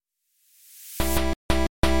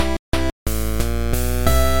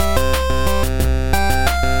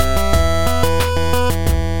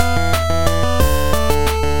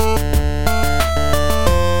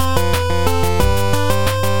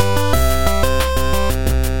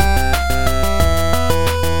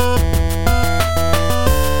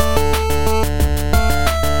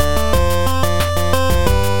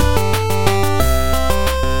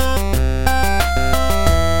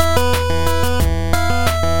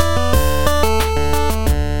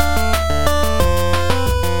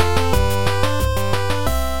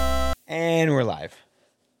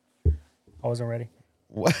wasn't ready.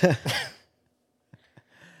 What?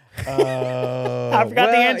 I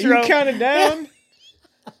forgot the intro. You counted down?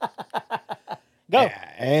 Go.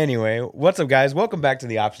 Yeah, anyway, what's up, guys? Welcome back to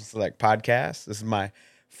the Option Select podcast. This is my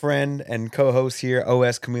friend and co-host here,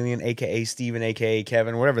 OS Chameleon, a.k.a. Steven, a.k.a.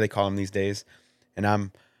 Kevin, whatever they call him these days. And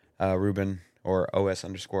I'm Ruben, or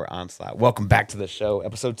OS_Onslaught. Welcome back to the show,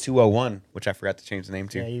 episode 201, which I forgot to change the name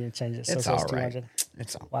to. Yeah, you didn't change it. So It's all right. 200.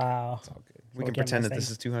 It's all Wow. It's all good. We So can again, pretend nice that this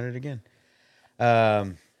thing. is 200 again.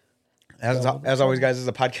 As always, guys, this is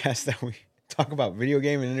a podcast that we talk about video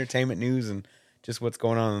game and entertainment news and just what's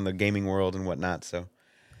going on in the gaming world and whatnot. So we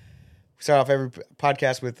start off every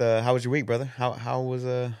podcast with how was your week, brother? How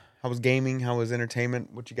was gaming? How was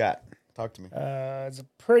entertainment? What you got? Talk to me. It's a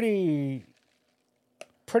pretty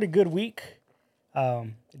good week.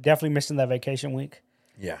 Definitely missing that vacation week.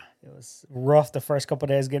 Yeah, It was rough the first couple of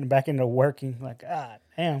days getting back into working. Like, God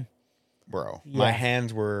damn. bro. Yeah. My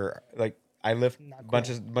hands were like I lift a bunch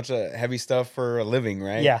of heavy stuff for a living,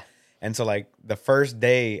 right? Yeah. And so like the first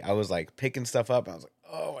day I was like picking stuff up. I was like,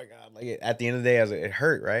 oh my God. Like at the end of the day, I was like, it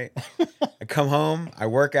hurt, right? I come home, I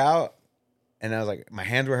work out, and I was like, my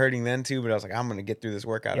hands were hurting then too, but I was like, I'm going to get through this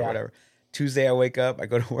workout or whatever. Tuesday I wake up, I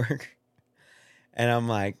go to work, and I'm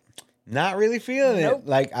like, not really feeling it.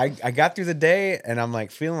 Like I got through the day and I'm like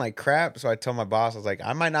feeling like crap. So I told my boss, I was like,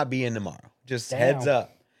 I might not be in tomorrow. Just heads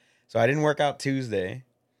up. So I didn't work out Tuesday.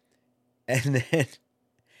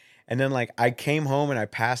 And then like I came home and I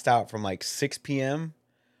passed out from like 6 p.m.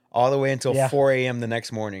 all the way until 4 a.m. the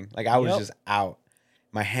next morning. Like I was just out.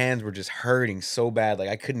 My hands were just hurting so bad. Like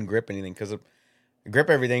I couldn't grip anything because I grip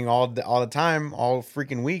everything all the time, all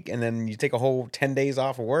freaking week. And then you take a whole 10 days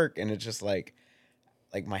off of work and it's just like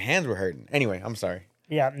my hands were hurting. Anyway, I'm sorry.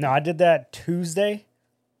 Yeah, no, I did that Tuesday.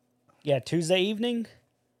 Yeah, Tuesday evening.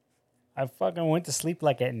 I fucking went to sleep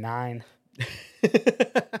like at 9.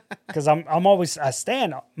 Because I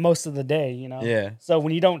stand most of the day, you know? Yeah. So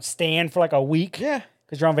when you don't stand for like a week, Yeah.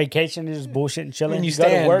 because you're on vacation, you're just bullshitting, chilling. And you go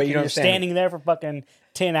stand, to work but you and don't you're stand. standing there for fucking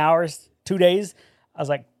 10 hours, 2 days. I was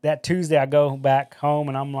like, that Tuesday I go back home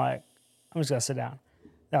and I'm like, I'm just going to sit down.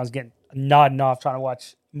 And I was getting nodding off trying to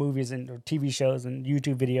watch movies and or TV shows and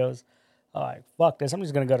YouTube videos. I'm like, fuck this. I'm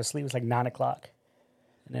just going to go to sleep. It's like 9 o'clock.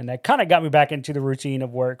 And then that kind of got me back into the routine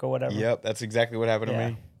of work or whatever. Yep, that's exactly what happened to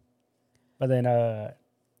me. But then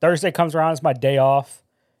Thursday comes around, it's my day off,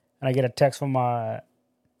 and I get a text from my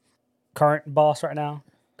current boss right now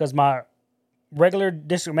because my regular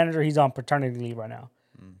district manager, he's on paternity leave right now.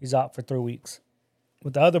 He's out for 3 weeks.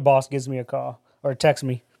 But the other boss gives me a call or texts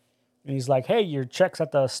me, and he's like, hey, your check's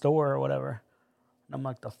at the store or whatever. And I'm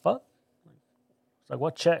like, the fuck? It's like,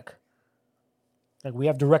 what check? Like, we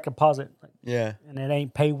have direct deposit. Like, Yeah. and it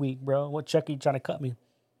ain't pay week, bro. What check are you trying to cut me?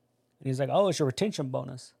 And he's like, oh, it's your retention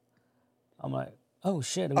bonus. I'm like, oh,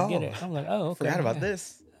 shit, we get it. I'm like, oh, okay. Forgot about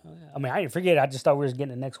this. I mean, I didn't forget. I just thought we were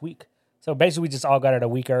getting it next week. So basically, we just all got it a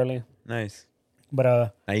week early. Nice.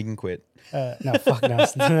 But Now you can quit. no, fuck no.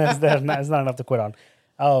 It's not enough to quit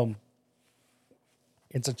on.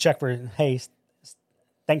 It's a check for, hey,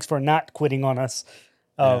 thanks for not quitting on us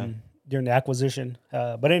during the acquisition.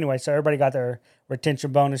 But anyway, so everybody got their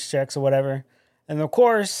retention bonus checks or whatever. And of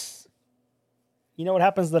course, you know what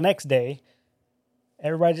happens the next day?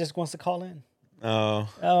 Everybody just wants to call in. Oh.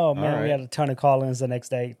 Oh, man, right. we had a ton of call-ins the next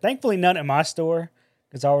day. Thankfully, none at my store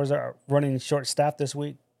because ours are running short staff this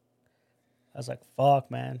week. I was like, fuck,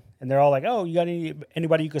 man. And they're all like, oh, you got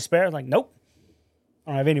anybody you could spare? I'm like, nope. I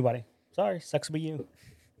don't have anybody. Sorry, sucks to be you.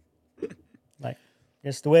 Like,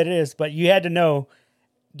 it's the way it is. But you had to know,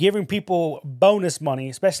 giving people bonus money,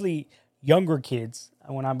 especially younger kids.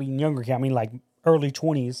 When I mean younger kids, I mean like early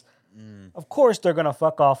 20s. Of course, they're going to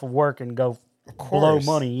fuck off of work and go blow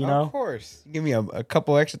money, you know? Of course. Give me a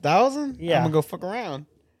couple extra $1,000? Yeah. I'm going to go fuck around.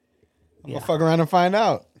 I'm going to fuck around and find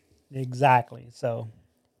out. Exactly. So,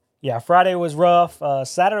 yeah, Friday was rough.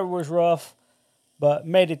 Saturday was rough, but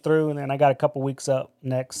made it through. And then I got a couple weeks up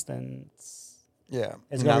next, and Yeah.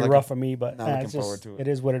 it's going to be rough for me. But not looking it's just, forward to it. It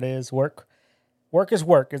is what it is. Work is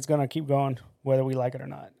work. It's going to keep going whether we like it or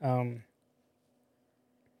not.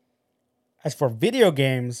 As for video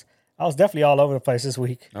games, I was definitely all over the place this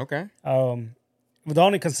week. Okay. The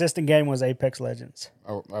only consistent game was Apex Legends.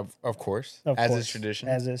 Oh, of course. Of As course, is tradition.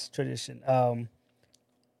 As is tradition.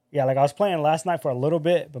 Yeah, like I was playing last night for a little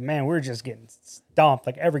bit, but man, we were just getting stomped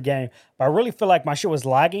like every game. But I really feel like my shit was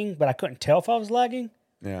lagging, but I couldn't tell if I was lagging.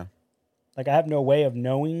 Yeah. Like I have no way of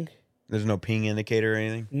knowing. There's no ping indicator or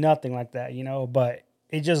anything? Nothing like that, you know. But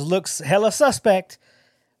it just looks hella suspect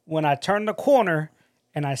when I turn the corner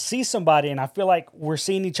and I see somebody and I feel like we're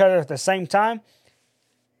seeing each other at the same time.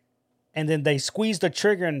 And then they squeeze the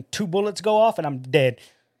trigger and 2 bullets go off and I'm dead.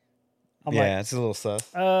 I'm Yeah, like, it's a little sus.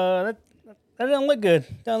 that doesn't look good.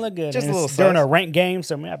 Doesn't look good. Just And a it's little during sus. a ranked game,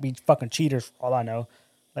 so it might be fucking cheaters for all I know.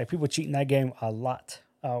 Like people cheating that game a lot.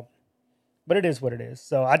 But it is what it is.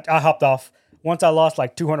 So I hopped off. Once I lost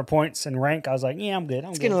like 200 points in rank, I was like, yeah, I'm good.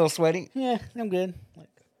 It's getting a little sweaty. Yeah, I'm good. Like,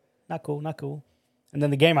 not cool, not cool. And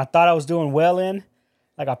then the game I thought I was doing well in,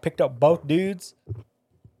 like I picked up both dudes,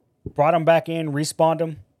 brought them back in, respawned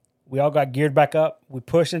them. We all got geared back up. We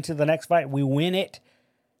pushed into the next fight. We win it.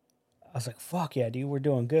 I was like, fuck yeah, dude, we're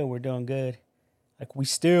doing good. We're doing good. Like we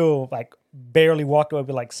still like barely walked away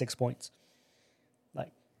with like 6 points.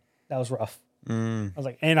 Like that was rough. I was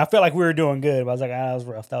like, and I felt like we were doing good, but I was like, that was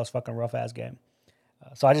rough. That was fucking rough ass game.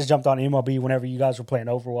 So I just jumped on MLB whenever you guys were playing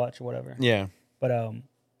Overwatch or whatever. Yeah. But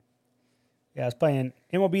yeah, I was playing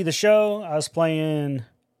MLB The Show. I was playing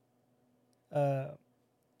No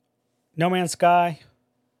Man's Sky.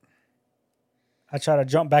 I tried to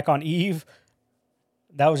jump back on Eve.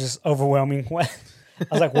 That was just overwhelming. I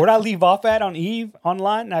was like, where'd I leave off at on Eve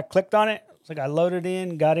online? And I clicked on it. It's like I loaded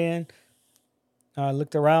in, got in. I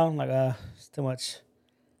looked around, like, it's too much.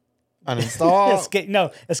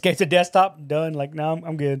 Uninstall. Escape to desktop, done. Like, no,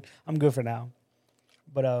 I'm good. I'm good for now.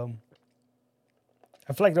 But I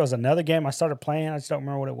feel like there was another game I started playing. I just don't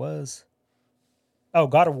remember what it was. Oh,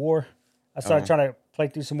 God of War. I started trying to play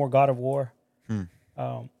through some more God of War.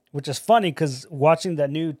 Which is funny because watching that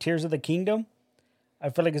new Tears of the Kingdom, I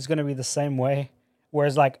feel like it's going to be the same way.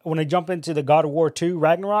 Whereas, like, when I jump into the God of War 2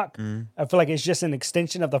 Ragnarok, I feel like it's just an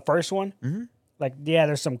extension of the first one. Like, yeah,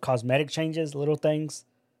 there's some cosmetic changes, little things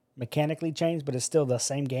mechanically changed, but it's still the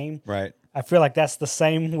same game. Right. I feel like that's the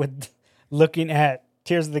same with looking at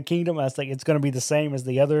Tears of the Kingdom. I was like, it's going to be the same as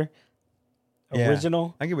the other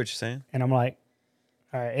original. I get what you're saying. And I'm like,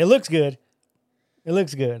 all right, it looks good. It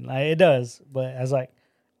looks good. Like, it does. But I was like,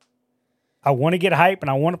 I want to get hype and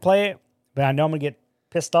I want to play it, but I know I'm going to get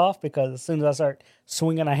pissed off because as soon as I start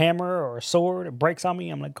swinging a hammer or a sword, it breaks on me.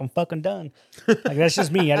 I'm like, I'm fucking done. Like, that's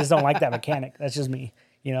just me. I just don't like that mechanic. That's just me,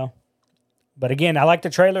 you know? But again, I like the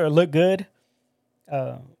trailer. It looked good.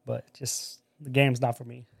 But just the game's not for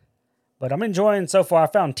me. But I'm enjoying so far. I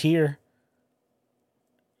found Tyr.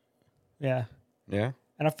 Yeah. Yeah.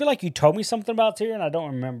 And I feel like you told me something about Tyr and I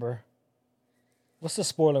don't remember. What's the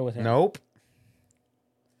spoiler with him? Nope.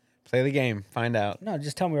 Play the game. Find out. No,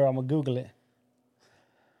 just tell me or I'm going to Google it.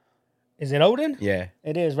 Is it Odin? Yeah.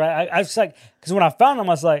 It is, right? I was like, because when I found him,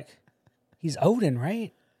 I was like, he's Odin,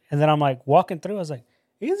 right? And then I'm like walking through, I was like,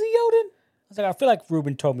 is he Odin? I was like, I feel like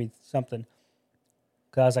Ruben told me something.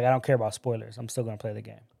 Because I was like, I don't care about spoilers. I'm still going to play the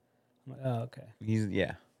game. I'm like, oh, okay.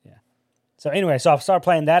 Yeah. So anyway, so I started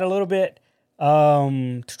playing that a little bit.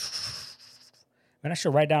 Man, I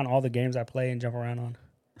should write down all the games I play and jump around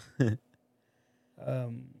on.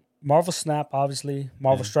 Marvel Snap, obviously.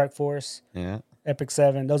 Marvel Strike Force. Yeah. Epic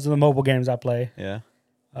 7. Those are the mobile games I play. Yeah.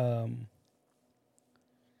 Damn,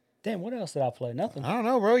 what else did I play? Nothing. I don't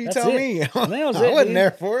know, bro. You That's tell it. me. That was I it, wasn't dude.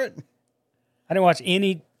 there for it. I didn't watch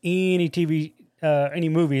any TV, any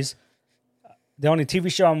movies. The only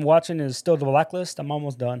TV show I'm watching is still The Blacklist. I'm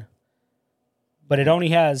almost done. But it only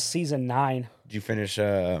has season 9. Did you finish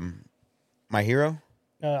My Hero?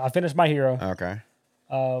 I finished My Hero. Okay.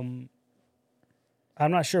 I'm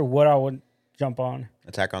not sure what I would jump on.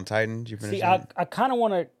 Attack on Titan? Did you finish See, that? I kind of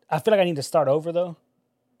want to. I feel like I need to start over though,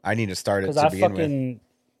 I need to start it because to I begin with. fucking.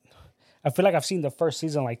 I feel like I've seen the first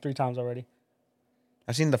season like 3 times already.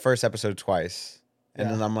 I've seen the first episode twice. And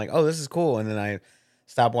Yeah. then I'm like, oh, this is cool. And then I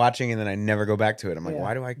stop watching and then I never go back to it. I'm like, Yeah.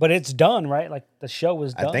 why do I? But it's done, right? Like the show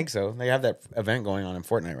was done. I think so. They have that event going on in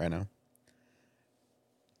Fortnite right now.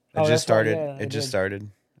 It Oh, just that's right, started. yeah, It it just did. started.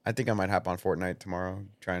 I think I might hop on Fortnite tomorrow,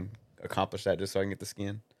 try and accomplish that just so I can get the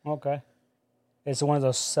skin. Okay. It's one of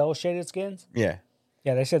those cell shaded skins. Yeah.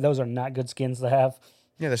 Yeah, they said those are not good skins to have.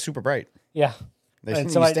 Yeah, they're super bright. Yeah. They And you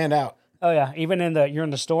somebody- stand out. Oh yeah. Even you're in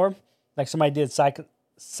the storm. Like somebody did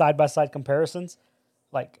side by side comparisons.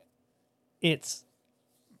 Like it's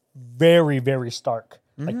very very stark.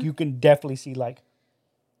 Like you can definitely see like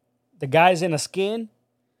the guy's in a skin,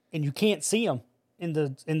 and you can't see him in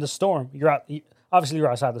the storm. You're out. Obviously,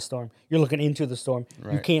 you're outside the storm. You're looking into the storm. You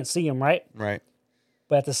Right. can't see him, right? Right.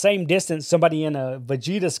 But at the same distance, somebody in a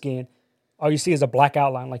Vegeta skin, all you see is a black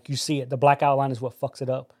outline. Like you see it. The black outline is what fucks it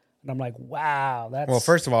up. And I'm like, wow, that's Well,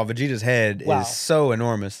 first of all, Vegeta's head Wow. is so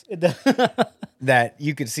enormous that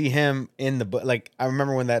you could see him in the like. I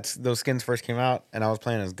remember when those skins first came out, and I was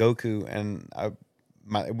playing as Goku, and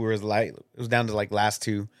it was down to like last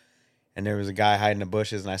 2, and there was a guy hiding in the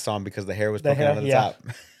bushes, and I saw him because the hair was poking out of the yeah. top.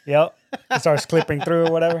 Yep. It starts clipping through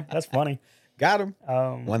or whatever. That's funny. Got him.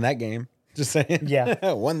 Um, Won that game. Just saying.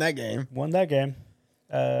 Yeah. Won that game. Won that game.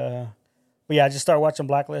 But But yeah, I just started watching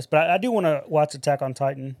Blacklist. But I do want to watch Attack on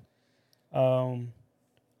Titan. I'm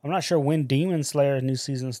not sure when Demon Slayer's new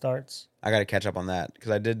season starts. I got to catch up on that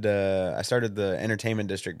because I started the Entertainment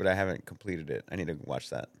District, but I haven't completed it. I need to watch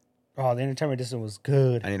that. Oh, the Entertainment District was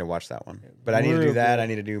good. I need to watch that one. But I need to do that. I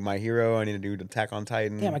need to do My Hero. I need to do Attack on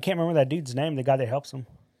Titan. Damn, I can't remember that dude's name. The guy that helps him.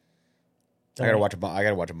 I gotta watch a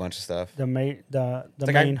bunch of stuff. The main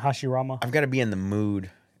Hashirama. I've got to be in the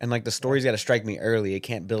mood, and like the story's got to strike me early. It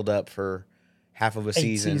can't build up for half of a 8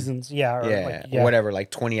 season. seasons, yeah, Or whatever, like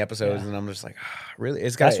 20 episodes, and I'm just like, really?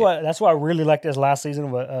 It's got. That's why I really liked this last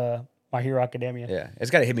season of My Hero Academia. Yeah, it's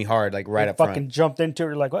got to hit me hard, like right up front. Fucking jumped into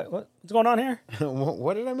it, like what's going on here?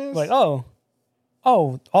 What did I miss? Like all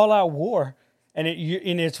out war, and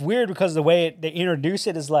it's weird because the way they introduce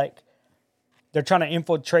it is like they're trying to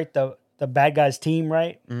infiltrate the bad guys' team,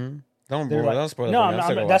 right? Mm-hmm. Don't spoil it.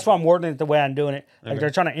 No, that's why I'm wording it the way I'm doing it. Like they're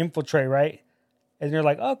trying to infiltrate, right? And they're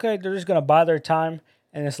like, okay, they're just gonna buy their time,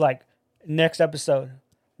 and it's like next episode.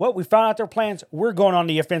 Well, we found out their plans. We're going on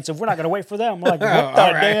the offensive. We're not going to wait for them. I'm like, what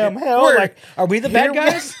the damn hell? Like, are we the bad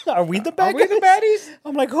guys? Are we the bad guys? Are we the baddies?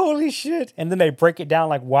 I'm like, holy shit. And then they break it down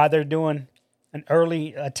like why they're doing an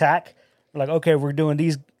early attack. We're like, okay, we're doing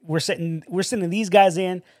these. We're sending these guys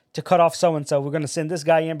in to cut off so-and-so. We're going to send this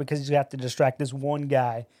guy in because you have to distract this one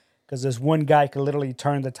guy because this one guy could literally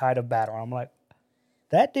turn the tide of battle. I'm like,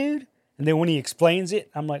 that dude? And then when he explains it,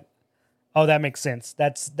 I'm like, oh, that makes sense.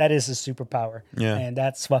 That is a superpower. Yeah. And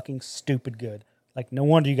that's fucking stupid good. Like, no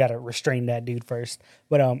wonder you got to restrain that dude first.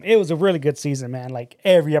 But it was a really good season, man. Like,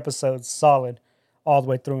 every episode's solid all the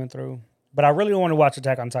way through and through. But I really want to watch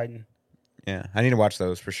Attack on Titan. Yeah, I need to watch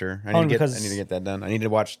those for sure. I need to get that done. I need to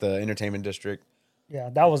watch the Entertainment District.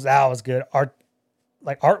 Yeah, that was good.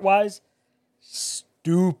 Art-wise,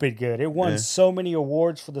 stupid good. It won so many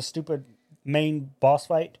awards for the stupid main boss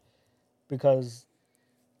fight because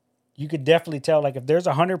you could definitely tell, like, if there's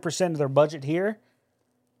 100% of their budget here,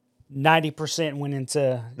 90% went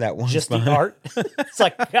into that one just the art. It's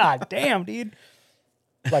like, god damn, dude.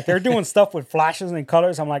 Like, they're doing stuff with flashes and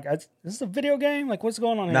colors. I'm like, is this a video game? Like, what's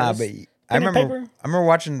going on here? Nah, but I remember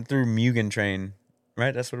watching through Mugen Train,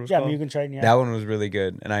 right? That's what it was called? Yeah, Mugen Train, yeah. That one was really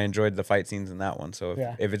good, and I enjoyed the fight scenes in that one. So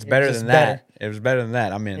if it's better than that, it was better than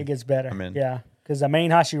that, I'm in. It gets better. I'm in. Yeah, because the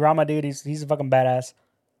main Hashirama dude, he's a fucking badass.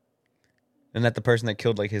 Isn't that the person that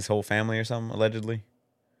killed like his whole family or something, allegedly?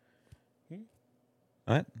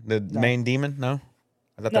 What? The main demon? No?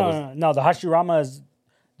 I thought No. The Hashirama is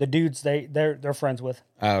the dudes they're friends with.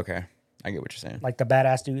 Oh, okay. I get what you're saying. Like the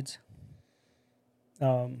badass dudes.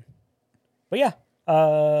 But yeah.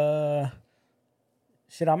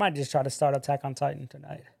 Shit, I might just try to start Attack on Titan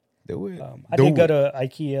tonight. Do it. I did go to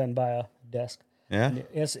IKEA and buy a desk. Yeah?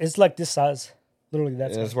 It's like this size. Literally that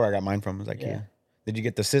size. That's where I got mine from. Was IKEA. Yeah. Did you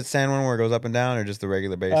get the sit stand one where it goes up and down, or just the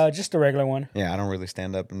regular base? Just the regular one. Yeah, I don't really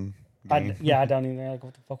stand up and. I don't even like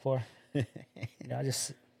what the fuck for. I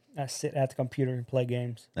sit at the computer and play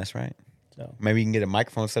games. That's right. So maybe you can get a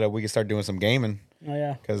microphone set up. We can start doing some gaming. Oh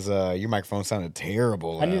yeah. Because your microphone sounded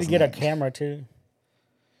terrible. I need to get a camera too.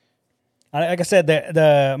 Like I said,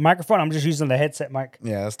 the microphone, I'm just using the headset mic.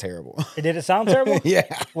 Yeah, that's terrible. Did it sound terrible? Yeah.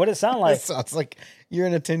 What did it sound like? It sounds like you're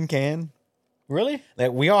in a tin can. Really?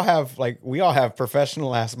 Like we all have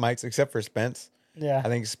professional ass mics except for Spence. Yeah. I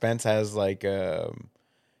think Spence has like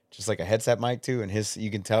just like a headset mic too, and you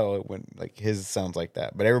can tell when like his sounds like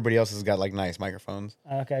that. But everybody else has got like nice microphones.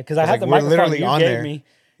 Okay, because I have the microphone you gave me.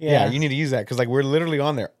 Yeah, you need to use that because like we're literally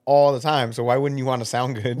on there all the time. So why wouldn't you want to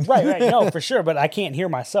sound good? Right. No, for sure. But I can't hear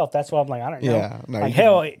myself. That's why I'm like, I don't know. Yeah, no, like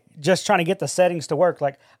hell, just trying to get the settings to work.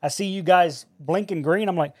 Like I see you guys blinking green.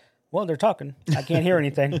 I'm like, well, they're talking. I can't hear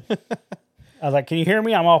anything. I was like, can you hear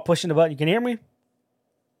me? I'm all pushing the button. You can hear me?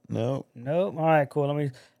 No. All right, cool. Let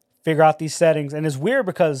me figure out these settings. And it's weird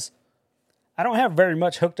because I don't have very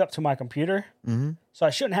much hooked up to my computer. Mm-hmm. So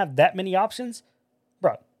I shouldn't have that many options.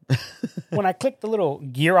 Bro, when I click the little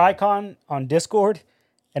gear icon on Discord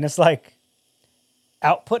and it's like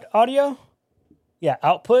output audio. Yeah,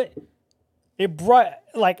 output. It brought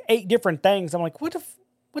like 8 different things. I'm like, what the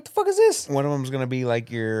fuck is this? One of them's going to be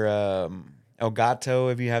like your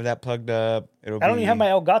Elgato if you have that plugged up. I don't even have my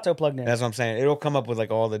Elgato plugged in. That's what I'm saying. It'll come up with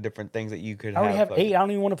like all the different things that you could have. I already have 8. I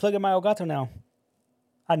don't even want to plug in my Elgato now.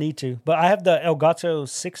 I need to. But I have the Elgato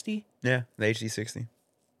 60. Yeah, the HD60.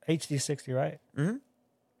 HD60, right? Mm-hmm.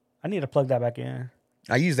 I need to plug that back in.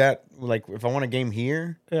 I use that like if I want a game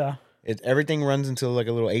here. Yeah. Everything runs into like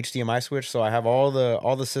a little HDMI switch, so I have all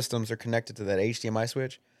the systems are connected to that HDMI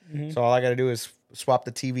switch. Mm-hmm. So all I got to do is swap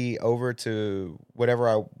the TV over to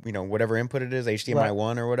whatever whatever input it is, HDMI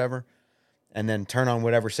 1 or whatever, and then turn on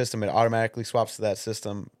whatever system. It automatically swaps to that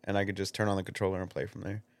system, and I could just turn on the controller and play from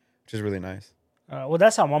there, which is really nice. Well,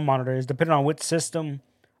 that's how my monitor is. Depending on which system,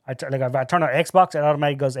 like if I turn on Xbox, it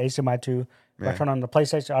automatically goes to HDMI 2. If I Yeah. turn on the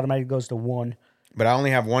PlayStation, it automatically goes to 1. But I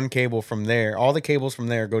only have one cable from there. All the cables from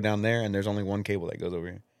there go down there, and there's only one cable that goes over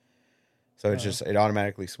here. So it's just it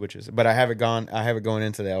automatically switches. But I have it going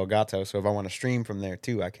into the Elgato. So if I want to stream from there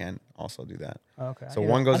too, I can also do that. Okay. So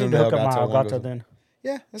one goes I need into to hook up my Elgato, one goes Elgato in- then.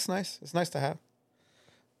 Yeah, it's nice. It's nice to have.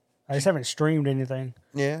 I just haven't streamed anything.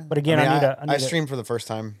 Yeah, But again, I streamed for the first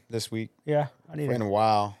time this week Yeah, I need in it. a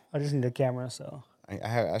while. I just need a camera. So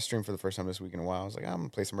I streamed for the first time this week in a while. I was like, I'm gonna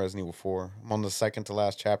play some Resident Evil 4. I'm on the second to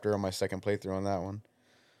last chapter on my second playthrough on that one.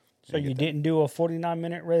 So you didn't do a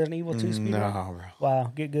 49-minute Resident Evil 2 speed run? No, bro.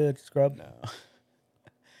 Wow, get good, scrub. No.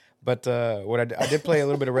 But what I did play a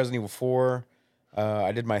little bit of Resident Evil 4.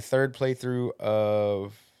 I did my third playthrough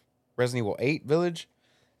of Resident Evil 8 Village,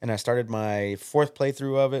 and I started my fourth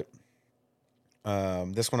playthrough of it.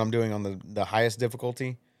 This one I'm doing on the highest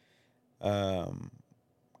difficulty,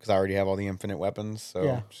 because I already have all the infinite weapons. So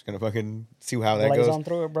Yeah. I'm just gonna fucking see how that Blaze goes. on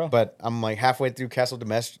through it, bro. But I'm like halfway through Castle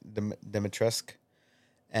Dimitrescu,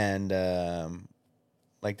 and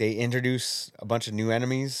like they introduce a bunch of new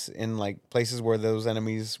enemies in like places where those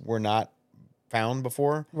enemies were not found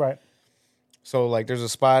before. Right. So like there's a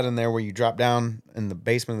spot in there where you drop down in the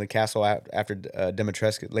basement of the castle after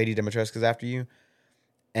Dimitrescu, Lady Dimitrescu's after you,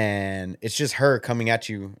 and it's just her coming at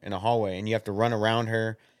you in a hallway, and you have to run around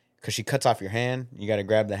her because she cuts off your hand. You got to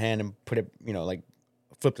grab the hand and put it, like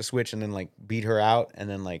flip the switch and then like beat her out, and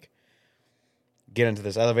then like get into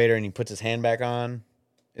this elevator, and he puts his hand back on.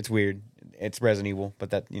 It's weird. It's Resident Evil,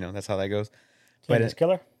 but that's how that goes. Can you But just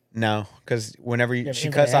kill her? no, because whenever have she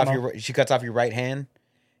infinite cuts off ammo? she cuts off your right hand,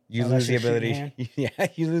 you Oh, lose that's the your shooting ability. Yeah,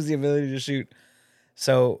 you lose the ability to shoot.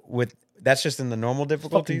 So that's just in the normal Fucking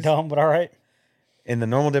difficulties. dumb, but all right. In the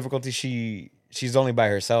normal difficulty, she's only by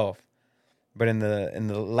herself. But in the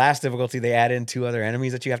last difficulty, they add in 2 other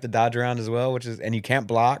enemies that you have to dodge around as well, and you can't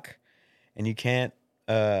block, and you can't.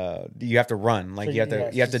 You have to run. Like So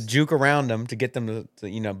you have to juke around them to get them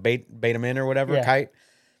to bait them in or whatever, Yeah. kite.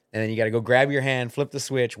 And then you got to go grab your hand, flip the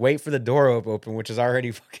switch, wait for the door open, which is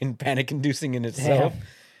already fucking panic inducing in itself. Damn.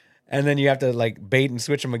 And then you have to like bait and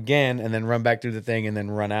switch them again, and then run back through the thing, and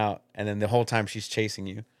then run out. And then the whole time she's chasing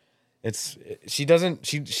you.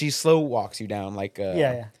 She slow walks you down like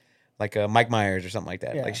like Mike Myers or something like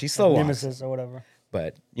that. Yeah. Like she slow walks, Nemesis or whatever.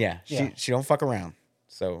 but yeah, Yeah. she don't fuck around.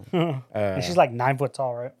 So And she's like 9 foot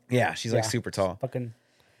tall, right? yeah, she's like Yeah. super tall. Fucking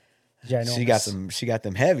ginormous. She got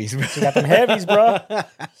them heavies, bro. She got them heavies, bro.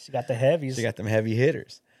 She got the heavies. She got them heavy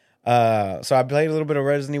hitters. So I played a little bit of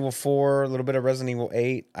Resident Evil 4, a little bit of Resident Evil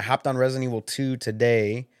 8. I hopped on Resident Evil 2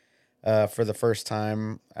 today for the first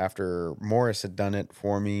time after Morris had done it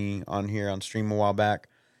for me on here on stream a while back.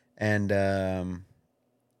 And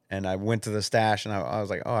I went to the stash, and I was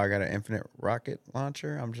like, oh, I got an infinite rocket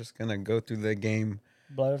launcher. I'm just going to go through the game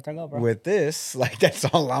Blow everything up, bro. with this. Like, that's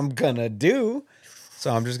all I'm going to do.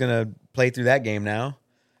 So I'm just going to play through that game now.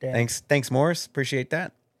 Damn. Thanks, Morris. Appreciate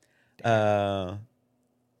that.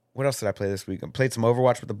 What else did I play this week? I played some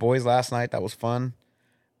Overwatch with the boys last night. That was fun.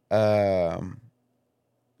 Yeah,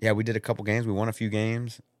 we did a couple games. We won a few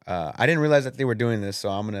games. I didn't realize that they were doing this, so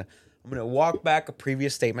I'm gonna walk back a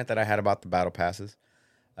previous statement that I had about the battle passes.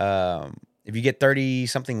 If you get 30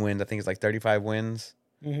 something wins, I think it's like 35 wins.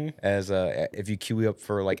 Mm-hmm. As if you queue up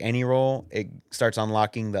for like any role, it starts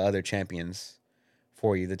unlocking the other champions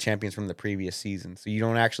for you, the champions from the previous season. So you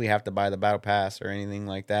don't actually have to buy the battle pass or anything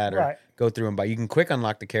like that, or Right. go through and buy. You can quick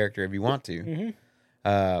unlock the character if you want to.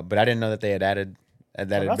 Mm-hmm. But I didn't know that they had added that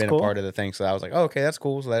had that's been cool. a part of the thing. So I was like, oh, okay, that's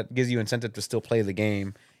cool. So that gives you incentive to still play the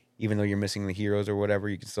game, even though you're missing the heroes or whatever.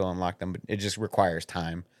 You can still unlock them, but it just requires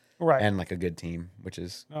time Right. and like a good team, which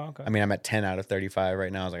is. Oh, okay. I mean, I'm at 10 out of 35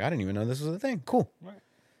 right now. I was like, I didn't even know this was a thing. Cool. Right.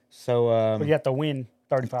 So But you have to win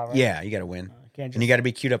 35, right? yeah, you got to win, You can't just, and you got to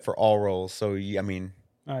be queued up for all roles. So I mean.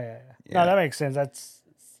 Oh, yeah. Yeah. No, that makes sense. That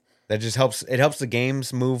just helps. It helps the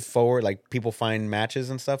games move forward. Like people find matches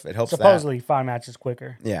and stuff. It helps Supposedly 5 matches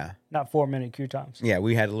quicker, that. Yeah, not 4-minute queue times. yeah.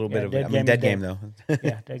 We had a little bit Yeah, of. dead I mean, game is dead dead. game though.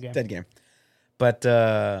 Yeah, dead game. Dead game. But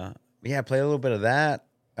yeah, play a little bit of that.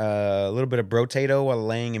 A little bit of Brotato while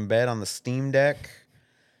laying in bed on the Steam Deck.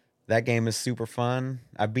 That game is super fun.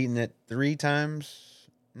 I've beaten it 3 times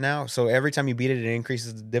now. So every time you beat it, it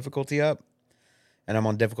increases the difficulty up. And I'm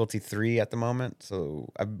on difficulty 3 at the moment. So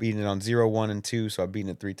I've beaten it on 0, 1, and 2. So I've beaten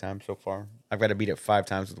it 3 times so far. I've got to beat it 5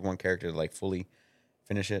 times with one character to like fully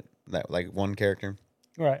finish it. That like one character.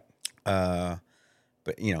 Right.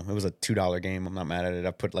 But you know, it was a $2 game. I'm not mad at it.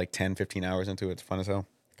 I put like 10, 15 hours into it. It's fun as hell.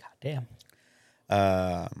 God damn.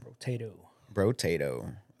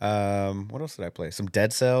 Brotato. What else did I play? Some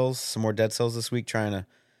more Dead Cells this week, trying to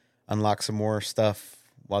unlock some more stuff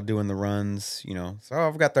while doing the runs. So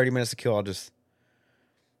I've got 30 minutes to kill. I'll just,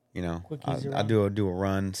 Quick, easy I'll run. do a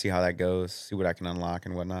run, see how that goes, see what I can unlock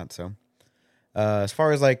and whatnot. So, as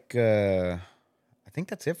far as like, I think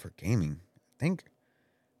that's it for gaming.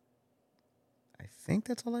 I think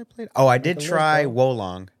that's all I played. Oh, I did a list, try bro.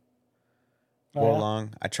 Wolong. Oh, yeah?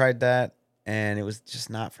 Wolong. I tried that, and it was just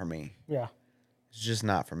not for me. Yeah. It's just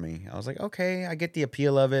not for me. I was like, okay, I get the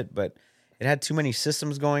appeal of it, but it had too many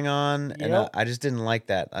systems going on, and Yep. I just didn't like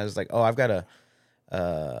that. I was like, oh, I've got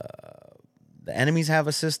the enemies have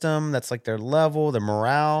a system that's like their level, their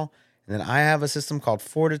morale, and then I have a system called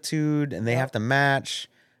fortitude, and they have to match.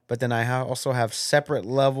 But then I also have separate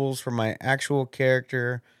levels for my actual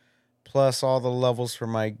character, plus all the levels for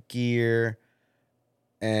my gear,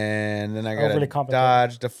 and then I gotta Overly complicated.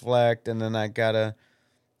 dodge, deflect, and then I gotta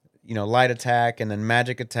light attack, and then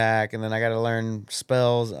magic attack, and then I gotta learn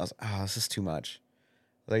spells. I was, oh, this is too much.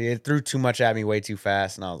 Like it threw too much at me way too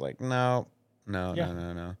fast, and I was like, no.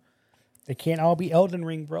 Yeah. They can't all be Elden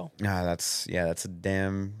Ring, bro. Nah, that's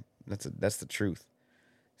the truth.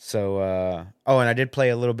 So, and I did play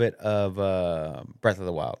a little bit of Breath of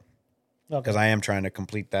the Wild because Okay. I am trying to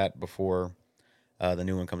complete that before the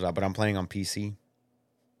new one comes out. But I'm playing on PC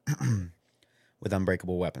with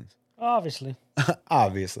Unbreakable Weapons. Obviously.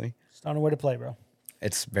 Obviously, It's not a way to play, bro.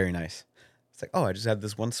 it's very nice. It's like, oh, I just have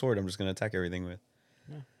this one sword. I'm just gonna attack everything with.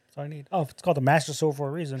 That's all I need. Oh, it's called the Master Sword for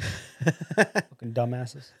a reason. Fucking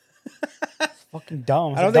dumbasses. It's fucking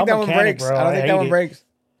dumb. It's I don't a think dumb that one mechanic, breaks. bro. I don't think that hate one it. breaks.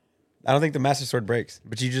 I don't think the Master Sword breaks,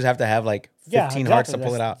 but you just have to have like 15 hearts to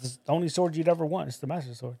pull it out. It's the only sword you'd ever want. It's the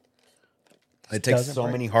Master Sword. It takes doesn't so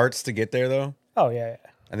break. many hearts to get there, though. Oh, yeah.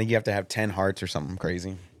 I think you have to have 10 hearts or something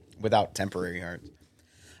crazy without temporary hearts.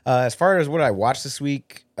 As far as what I watched this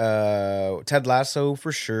week, Ted Lasso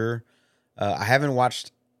for sure. I haven't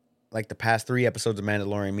watched like the past 3 episodes of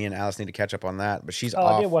Mandalorian. Me and Alice need to catch up on that, but she's Oh,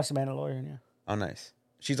 off. I did watch The Mandalorian, yeah. Oh, nice.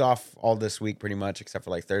 She's off all this week pretty much, except for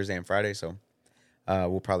like Thursday and Friday. So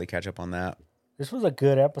we'll probably catch up on that. This was a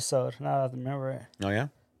good episode. Now that I remember it. Oh, yeah?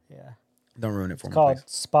 Yeah. Don't ruin it for It's me, called please.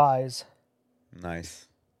 Spies. Nice.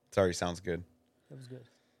 It already sounds good. It was good.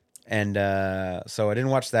 And so I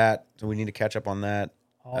didn't watch that, so we need to catch up on that.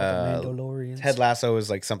 All the Mandalorians. Ted Lasso is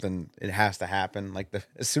like something, it has to happen. Like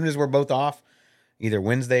as soon as we're both off, either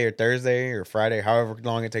Wednesday or Thursday or Friday, however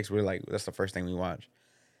long it takes, we're like, that's the first thing we watch.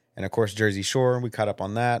 And of course, Jersey Shore, we caught up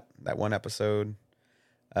on that one episode.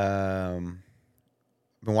 Been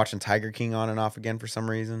watching Tiger King on and off again for some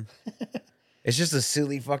reason. It's just a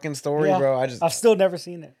silly fucking story, Yeah. bro. I've still never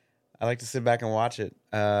seen it. I like to sit back and watch it.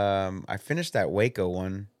 I finished that Waco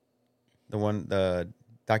one, the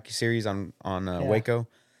docuseries on Waco.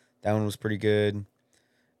 That one was pretty good.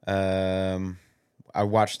 I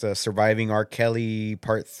watched Surviving R. Kelly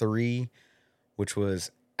Part 3, which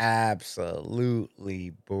was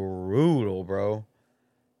absolutely brutal, bro.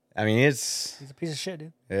 I mean, He's a piece of shit,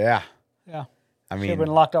 dude. yeah. Yeah. I Should have mean,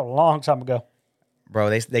 been locked up a long time ago. bro,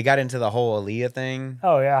 they got into the whole Aaliyah thing,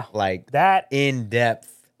 Oh, yeah. like That, in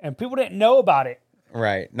depth. and people didn't know about it.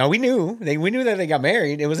 Right. No, we knew. We knew that they got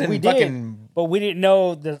married. It was in We fucking. did, but we didn't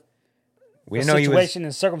know the We didn't know he was. situation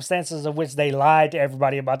and circumstances of which they lied to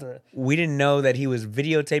everybody about the. We didn't know that he was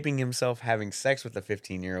videotaping himself having sex with a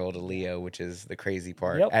 15-year-old Aaliyah, which is the crazy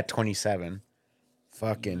part. Yep. At 27,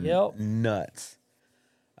 fucking Yep. nuts.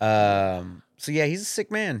 So yeah, he's a sick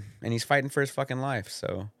man, and he's fighting for his fucking life.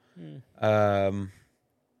 So,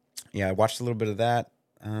 yeah, I watched a little bit of that.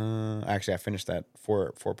 Actually, I finished that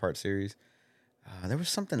four-part series. There was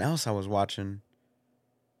something else I was watching.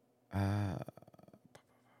 What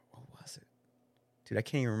was it? Dude, I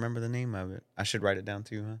can't even remember the name of it. I should write it down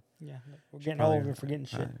too, huh? Yeah, we're getting Probably- old and forgetting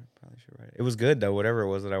shit. Probably should write it. It was good though, whatever it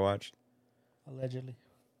was that I watched. Allegedly.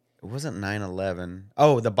 It wasn't 9/11.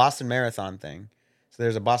 Oh, the Boston Marathon thing. So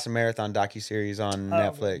there's a Boston Marathon docuseries on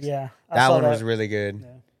Netflix. Yeah, I That saw one was really good. Yeah.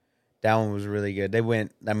 That one was really good.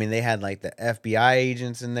 They had like the FBI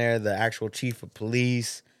agents in there, the actual chief of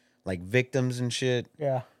police, like victims and shit.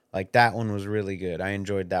 Yeah, Like that one was really good. I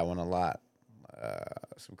enjoyed that one a lot.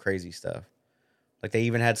 Some crazy stuff. Like they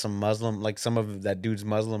even had some Muslim, like some of that dude's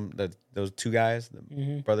Muslim, those 2 guys,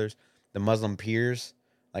 the brothers, the Muslim peers.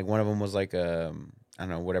 Like one of them was like I don't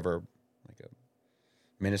know, whatever, like a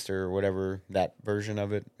minister or whatever that version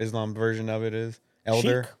of it, Islam version of it is.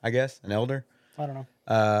 Elder, Sheikh? I guess, an elder. I don't know.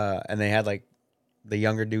 And they had like the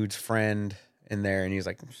younger dude's friend in there, and he's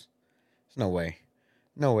like, "There's no way,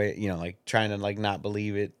 like trying to like not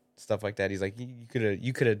believe it, stuff like that." He's like,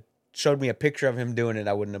 "You could have showed me a picture of him doing it,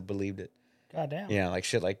 I wouldn't have believed it." Goddamn. Yeah, like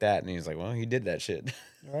shit like that. And he's like, "Well, he did that shit."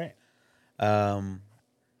 Right.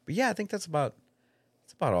 But yeah, I think that's about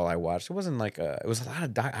about all I watched. It wasn't like it was a lot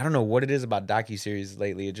of I don't know what it is about docuseries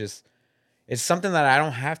lately. It's something that I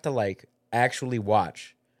don't have to like actually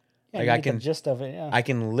watch. Yeah, Like you I get can the gist of it. Yeah. I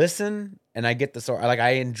can listen and I get the sort like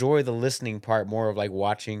I enjoy the listening part more of like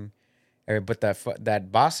watching. But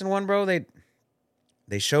that Boston one, bro,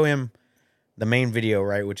 they show him the main video,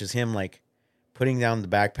 right, which is him like putting down the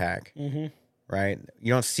backpack, right?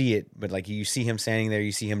 You don't see it, but like you see him standing there,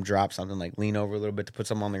 you see him drop something, like lean over a little bit to put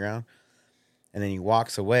something on the ground, and then he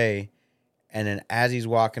walks away, and then as he's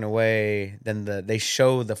walking away, then they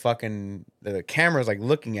show the camera's like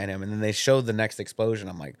looking at him, and then they show the next explosion.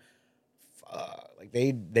 I'm like, fuck. Like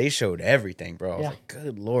they showed everything, bro. I was like,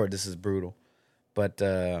 good Lord, this is brutal. But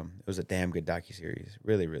it was a damn good docuseries.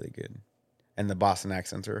 Really, really good. And the Boston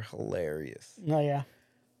accents are hilarious. Oh, yeah.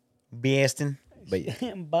 Boston. But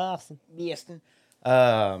yeah. Boston. Boston.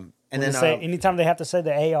 And then anytime they have to say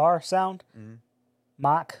the AR sound,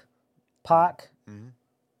 mock, pock,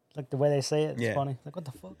 like the way they say it, it's funny. Like, what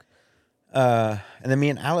the fuck? And then me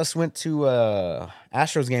and Alice went to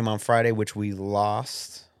Astros game on Friday, which we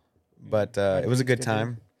lost. But it was a good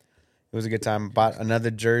time. It was a good time. Bought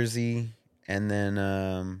another jersey. And then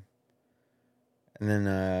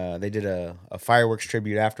they did a fireworks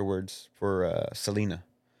tribute afterwards for Selena.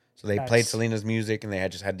 So they played Selena's music, and they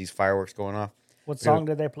just had these fireworks going off. What song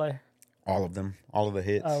did they play? All of them, all of the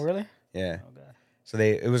hits. Oh, really? Yeah. Oh, God. So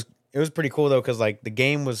it was pretty cool though, because like the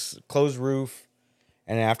game was closed roof,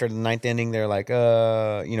 and after the ninth inning, they're like,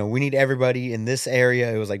 we need everybody in this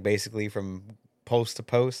area. It was like basically from post to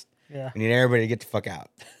post. Yeah. We need everybody to get the fuck out.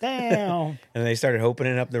 Damn. And they started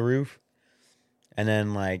opening up the roof. And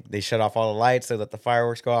then, like, they shut off all the lights. They let the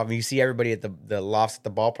fireworks go off. And you see everybody at the lofts at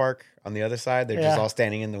the ballpark on the other side. They're just all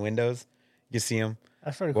standing in the windows. You see them.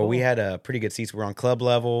 That's pretty cool. Well, we had pretty good seats. We were on club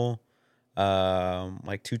level,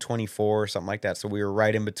 like 224 or something like that. So we were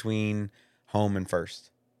right in between home and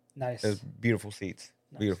first. Nice. It was beautiful seats.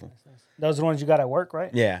 Nice, Beautiful. Nice. Those are the ones you got at work,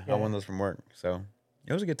 right? Yeah, I won those from work. So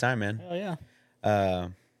it was a good time, man. Hell yeah.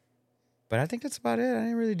 But I think that's about it. I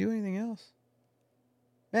didn't really do anything else.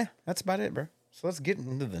 Yeah, that's about it, bro. So let's get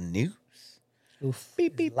into the news. Oof.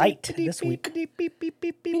 Light this week. What you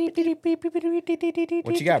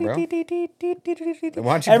got, bro? Why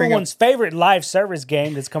don't you Everyone's favorite live service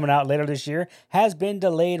game that's coming out later this year has been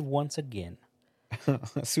delayed once again.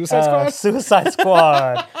 Suicide Squad? Suicide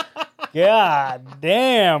Squad. God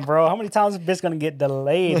damn, bro. How many times is this going to get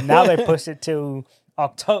delayed? Now they pushed it to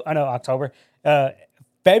October.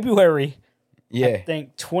 February. Yeah. I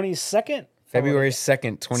think 22nd. February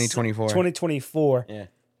 2nd, 2024. 2024. Yeah.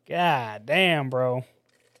 God damn, bro.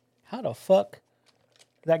 How the fuck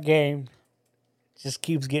that game just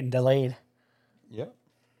keeps getting delayed? Yep.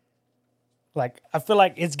 Like, I feel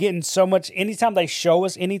like it's getting so much. Anytime they show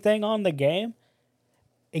us anything on the game,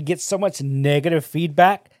 it gets so much negative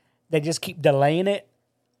feedback. They just keep delaying it.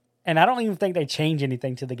 And I don't even think they change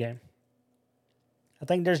anything to the game. I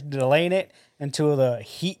think they're delaying it until the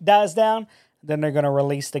heat dies down. Then they're gonna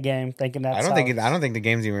release the game, thinking that's. I don't think the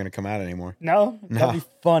game's even gonna come out anymore. No, that'd be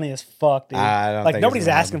funny as fuck, dude. I don't like think nobody's it's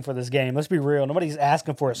gonna asking for this game. Let's be real. Nobody's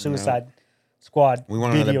asking for a Suicide Squad. We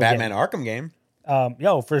want another video Batman game. Arkham game.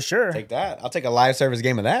 Yo, for sure. Take that. I'll take a live service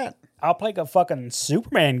game of that. I'll play a fucking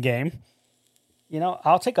Superman game. You know,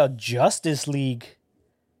 I'll take a Justice League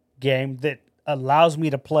game that allows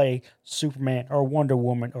me to play Superman or Wonder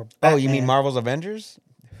Woman or Batman. Oh, you mean Marvel's Avengers?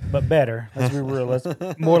 But better. Let's be real. Let's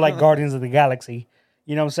more like Guardians of the Galaxy.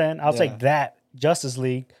 You know what I'm saying? I'll take that. Justice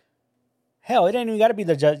League. Hell, it ain't even got to be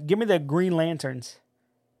give me the Green Lanterns.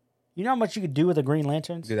 You know how much you could do with the Green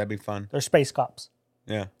Lanterns? Dude, that'd be fun. They're space cops.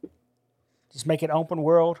 Yeah. Just make it open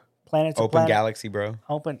world, planet to Open planet. galaxy, bro.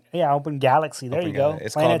 Open galaxy. There you go.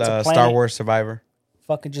 It's Planet called to Star planet. Wars Survivor.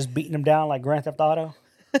 Fucking just beating them down like Grand Theft Auto.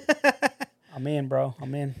 I'm in, bro.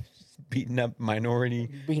 I'm in. Beating up minority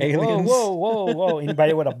Beating, aliens. Whoa.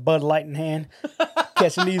 Anybody with a Bud Light in hand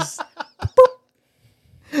catching these.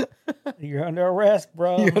 You're under arrest,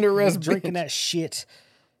 bro. You're under arrest, You're drinking that shit.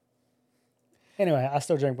 Anyway, I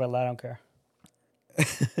still drink Bud Light. I don't care.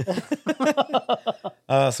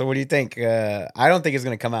 So what do you think? I don't think it's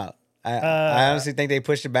going to come out. I honestly think they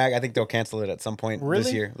pushed it back. I think they'll cancel it at some point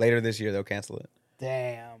this year. Later this year, they'll cancel it.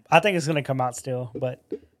 Damn. I think it's going to come out still, but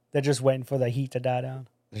they're just waiting for the heat to die down.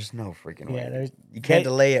 There's no freaking Yeah, way. You can't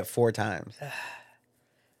delay it 4 times.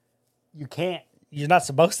 You can't. You're not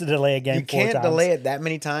supposed to delay a game 4 times. You can't delay it that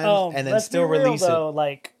many times and then still release it.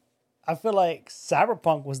 Like, I feel like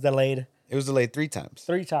Cyberpunk was delayed. It was delayed 3 times.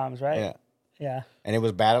 3 times, right? Yeah. Yeah. And it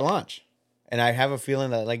was bad at launch. And I have a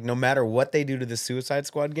feeling that, like, no matter what they do to the Suicide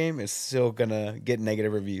Squad game, it's still going to get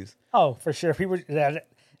negative reviews. Oh, for sure. People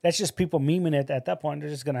that's just people memeing it at that point. They're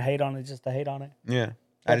just going to hate on it just to hate on it. Yeah.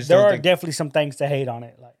 I just there don't are think definitely some things to hate on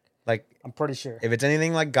it. like I'm pretty sure. if it's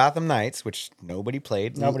anything like Gotham Knights, which nobody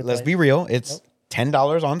played. Nobody let's played. be real, it's Nope.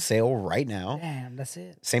 $10 on sale right now. Damn, that's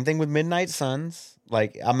it. Same thing with Midnight Suns.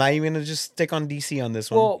 Like I'm not even gonna just stick on DC on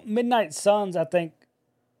this one. Well, Midnight Suns, I think,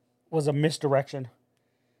 was a misdirection.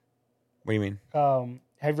 What do you mean? Have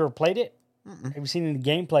you ever played it? Have you seen any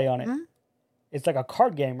gameplay on it? It's like a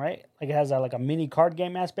card game, right? Like it has like a mini card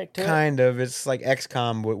game aspect to it. Kind of. It's like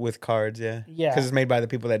XCOM with cards, yeah. Yeah. Because it's made by the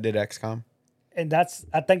people that did XCOM. And that's,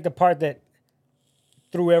 I think, the part that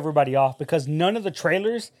threw everybody off because none of the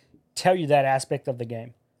trailers tell you that aspect of the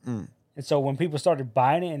game. And so when people started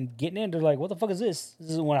buying it and getting it, they're like, what the fuck is this?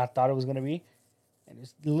 This isn't what I thought it was going to be. And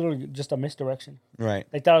it's literally just a misdirection. Right.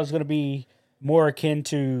 They thought it was going to be more akin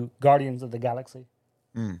to Guardians of the Galaxy.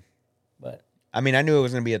 But I mean, I knew it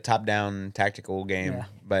was going to be a top-down tactical game, Yeah.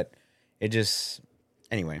 but it just...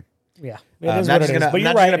 Anyway. yeah, it I'm is not what just it is. gonna. But I'm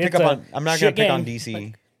you're not just right. gonna pick it's up a on. I'm not gonna shit pick on game. DC.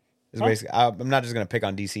 Like, Is basically. I'm not just gonna pick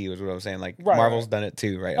on DC. Was what I was saying. Like Right, Marvel's right. done it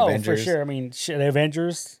too, right? oh, Avengers, for sure. I mean, shit, the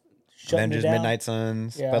Avengers. shutting it Avengers, down. Midnight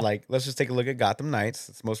Suns. Yeah. But like, let's just take a look at Gotham Knights.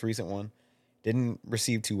 It's the most recent one. Didn't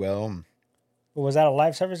receive too well. Was that a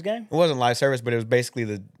live service game? It wasn't live service, but it was basically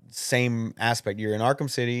the same aspect. You're in Arkham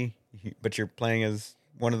City, but you're playing as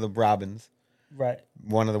one of the Robins, Right.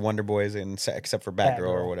 one of the Wonder Boys, and except for Batgirl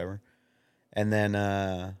or Batgirl. whatever. And then,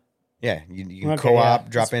 yeah, you can Okay, co-op, yeah.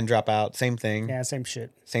 drop in, drop out, same thing. Yeah, same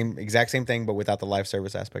shit. Exact same thing, but without the live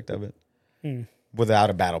service aspect of it. Without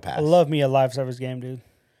a battle pass. I love me a live service game, dude.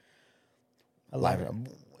 I love live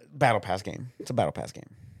it. battle pass game. It's a battle pass game.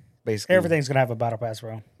 Basically, Everything's gonna have a battle pass,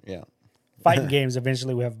 bro. Yeah, Fighting games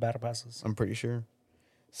eventually will have battle passes. I'm pretty sure.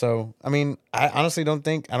 So, I mean, I honestly don't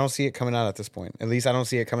see it coming out at this point. At least I don't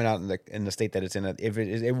see it coming out in the state that it's in. If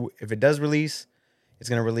it does release, it's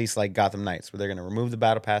going to release like Gotham Knights, where they're going to remove the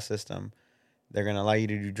battle pass system. They're going to allow you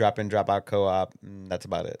to do drop in, drop out co-op. And that's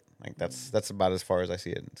about it. Like that's about as far as I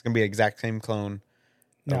see it. It's going to be the exact same clone.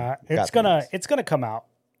 Nah, Gotham Knights. it's gonna come out.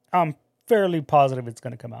 I'm fairly positive it's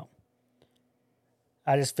gonna come out.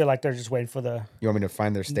 I just feel like they're just waiting for You want me to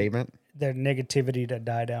find their statement? their negativity to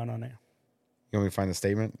die down on it. You want me to find the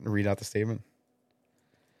statement? Read out the statement?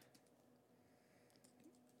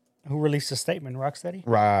 Who released the statement? Rocksteady?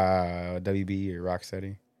 WB or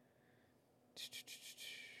Rocksteady.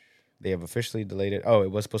 They have officially delayed it. Oh,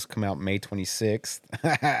 it was supposed to come out May 26th.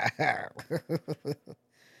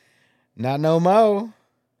 Not no mo.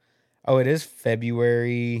 Oh, it is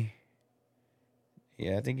February.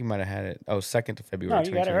 Yeah, I think you might have had it. Oh, 2nd of February. No,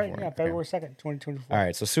 you got it right. 2024. Yeah, Okay. February 2nd, 2024. All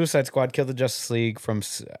right, so Suicide Squad killed the Justice League from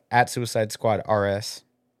at Suicide Squad RS.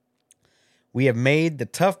 We have made the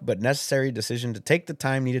tough but necessary decision to take the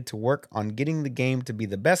time needed to work on getting the game to be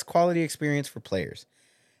the best quality experience for players.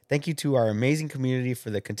 Thank you to our amazing community for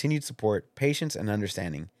the continued support, patience, and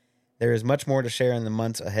understanding. There is much more to share in the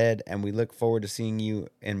months ahead, and we look forward to seeing you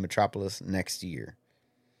in Metropolis next year.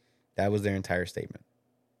 That was their entire statement.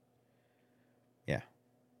 Yeah.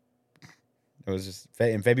 It was just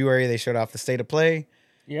in February, they showed off the state of play,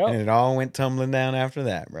 Yep. and it all went tumbling down after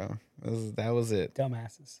that, bro. That was it.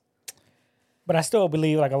 Dumbasses. But I still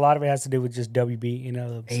believe like a lot of it has to do with just WB, you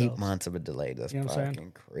know, 8 months of a delay. That's You know what I'm saying?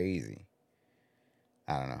 fucking crazy.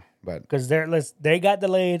 I don't know, but Because they got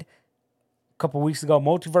delayed a couple weeks ago.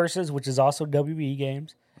 Multiverses, which is also WB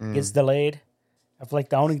games, gets delayed. I feel like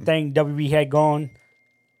the only thing WB had going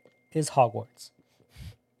is Hogwarts.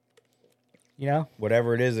 You know,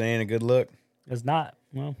 whatever it is, it ain't a good look. it's not.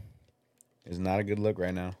 Well, It's not a good look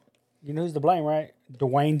right now. you know who's to blame, right?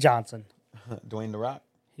 Dwayne Johnson. Dwayne The Rock.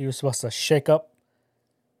 He was supposed to shake up,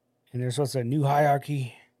 and there's supposed to be a new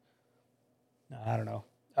hierarchy. No, I don't know.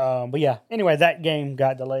 But yeah, anyway, that game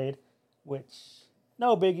got delayed, which,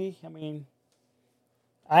 no biggie. I mean,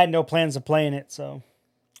 I had no plans of playing it, so.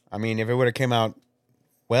 I mean, if it would have came out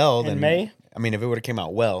well, then May? I mean, if it would have came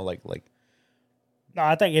out well, like No,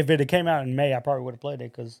 I think if it had came out in May, I probably would have played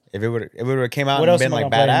it, because, if it would have came out What and else been am I like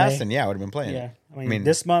gonna play in May? badass, then yeah, I would have been playing yeah. it. I mean,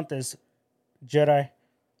 this month is Jedi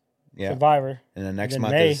Yeah, Survivor. and the next then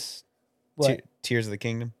month May- is What? Tears of the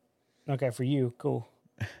Kingdom. Okay, for you, cool.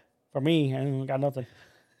 For me, I ain't got nothing.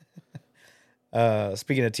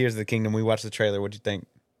 Speaking of Tears of the Kingdom, we watched the trailer. What'd you think?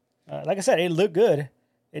 Like I said, it looked good.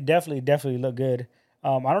 It definitely looked good.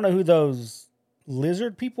 I don't know who those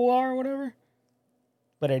lizard people are or whatever,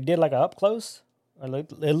 but it did like a up close. It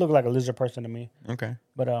looked like a lizard person to me. Okay,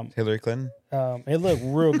 But Hillary Clinton. it looked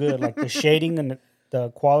real good. Like the shading and the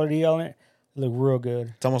quality on it looked real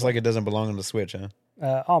good. It's almost like it doesn't belong on the Switch,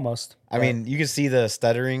 huh? Almost. I mean, you could see the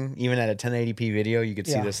stuttering even at a 1080p video. You could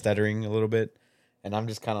see Yeah. the stuttering a little bit, and I'm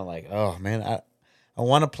just kind of like, oh man, I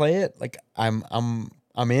want to play it. Like I'm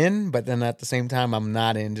in, but then at the same time, I'm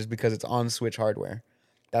not in just because it's on Switch hardware.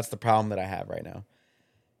 That's the problem that I have right now.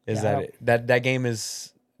 Is Yeah, that game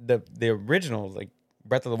is the original, like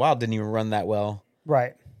Breath of the Wild didn't even run that well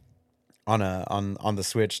right. on the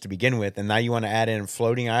Switch to begin with, and now you want to add in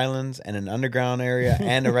floating islands and an underground area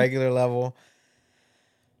and a regular level.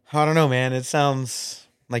 I don't know, man. It sounds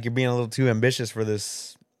like you're being a little too ambitious for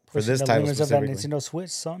this Pushing the title limits of that specifically. Nintendo Switch,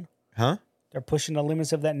 son. Huh? They're pushing the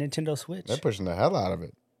limits of that Nintendo Switch. They're pushing the hell out of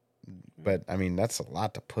it. But I mean, that's a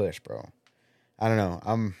lot to push, bro. I don't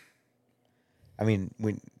know. I mean,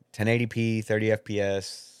 when 1080p, 30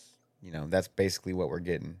 FPS, that's basically what we're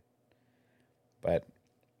getting. But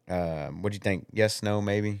what'd you think? Yes, no,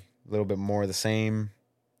 maybe a little bit more of the same.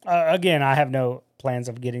 Again, I have no plans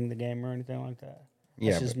of getting the game or anything like that.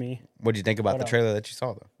 Yeah, That's just me. What'd you think about the trailer that you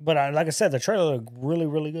saw, though? But like I said, the trailer looked really,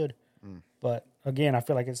 really good. But again, I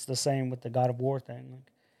feel like it's the same with the God of War thing.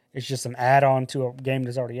 Like, it's just an add-on to a game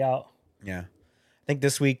that's already out. Yeah. I think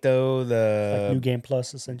this week, though, Like the New Game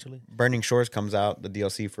Plus, essentially. Burning Shores comes out, the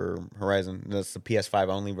DLC for Horizon. That's the PS5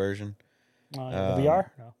 only version. The VR?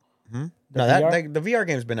 No. No, VR? the VR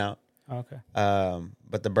game's been out. Oh, okay.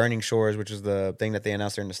 But the Burning Shores, which is the thing that they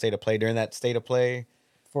announced during the State of Play,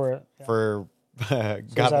 For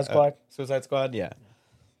Suicide Squad? Suicide Squad, yeah.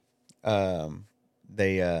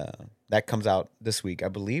 That comes out this week, I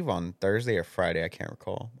believe, on Thursday or Friday. I can't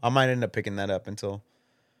recall. I might end up picking that up until,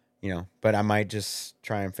 but I might just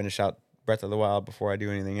try and finish out Breath of the Wild before I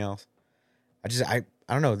do anything else. I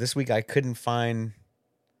don't know. This week I couldn't find.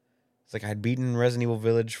 It's like I'd beaten Resident Evil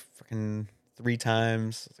Village fucking 3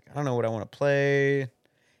 times. It's like, I don't know what I want to play.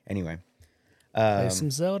 Anyway, Play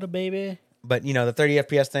some Zelda, baby. But the 30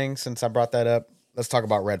 FPS thing. Since I brought that up, let's talk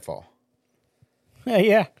about Redfall.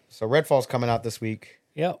 Yeah. So Redfall's coming out this week.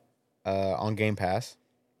 Yep. On Game Pass.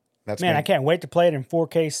 I can't wait to play it in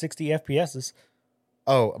 4K 60 FPSs.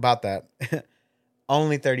 Oh, about that.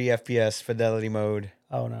 Only 30 FPS fidelity mode.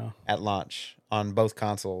 Oh no. At launch on both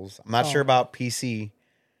consoles. I'm not sure about PC,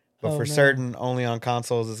 but for no. certain, only on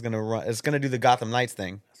consoles it's gonna run. It's gonna do the Gotham Knights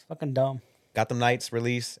thing. It's fucking dumb. Gotham Knights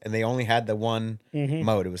release, and they only had the one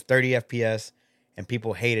mode. It was 30 FPS, and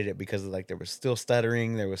people hated it because there was still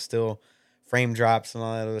stuttering, there was still frame drops and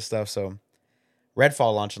all that other stuff. So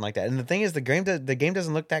Redfall launching like that, and the thing is, the game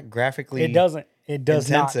doesn't look that graphically. It doesn't. It does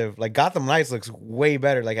intensive. Like Gotham Knights looks way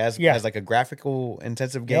better. Like as like a graphical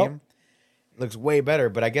intensive game, it looks way better.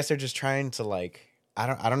 But I guess they're just trying to I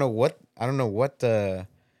don't know what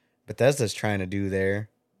Bethesda's trying to do there,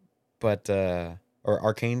 but or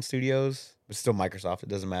Arcane Studios, but still Microsoft. It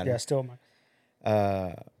doesn't matter. Yeah, still. 30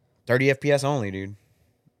 FPS only, dude.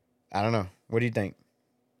 I don't know. What do you think?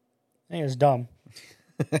 I think it's dumb.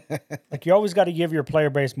 Like you always got to give your player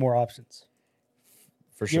base more options.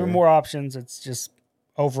 For sure. Give them more options. It's just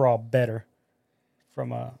overall better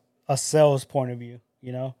from a sales point of view,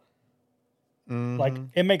 Like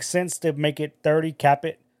it makes sense to make it 30, cap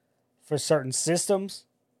it for certain systems.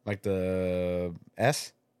 Like the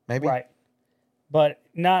S, maybe? Right. But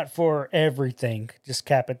not for everything. Just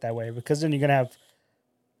cap it that way. Because then you're going to have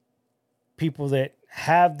people that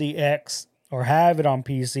have the X or have it on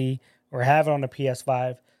PC or have it on the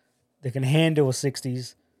PS5 that can handle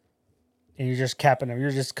 60s. And you're just capping them. You're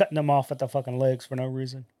just cutting them off at the fucking legs for no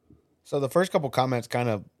reason. So the first couple comments kind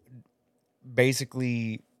of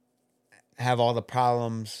basically have all the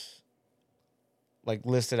problems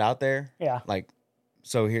listed out there. Yeah.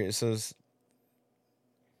 So here it says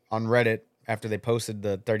on Reddit after they posted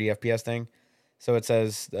the 30 FPS thing. So it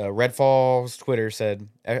says Redfall's Twitter said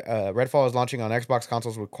Redfall is launching on Xbox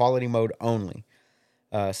consoles with quality mode only.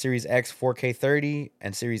 Series X 4K 30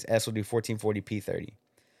 and Series S will do 1440p 30.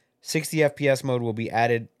 60 FPS mode will be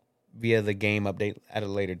added via the game update at a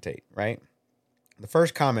later date, right? The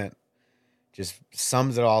first comment just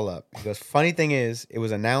sums it all up. The funny thing is, it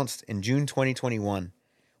was announced in June 2021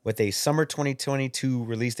 with a summer 2022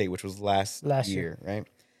 release date, which was last year, right?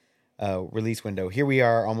 Release window. Here we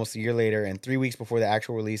are almost a year later and 3 weeks before the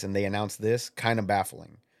actual release, and they announced this. Kind of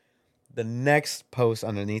baffling. The next post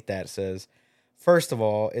underneath that says, first of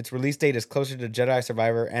all, its release date is closer to Jedi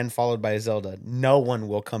Survivor and followed by Zelda. No one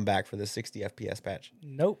will come back for the 60 FPS patch.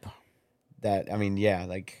 Nope.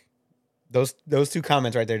 Those two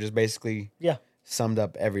comments right there just basically summed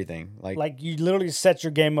up everything. Like you literally set your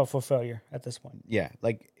game up for failure at this point. Yeah,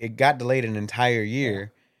 it got delayed an entire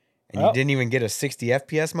year, and you didn't even get a 60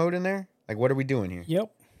 FPS mode in there? Like, what are we doing here?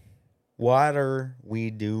 Yep. What are we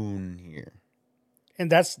doing here? And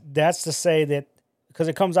that's to say that, because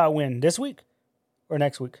it comes out when? This week? Or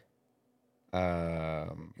next week?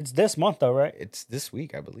 It's this month, though, right? It's this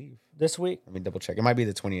week, I believe. This week? Let me double check. It might be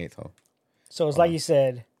the 28th, though. So it's like you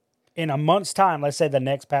said, in a month's time, let's say the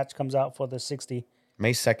next patch comes out for the 60.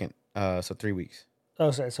 May 2nd, so 3 weeks. Oh,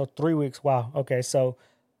 so 3 weeks. Wow. Okay, so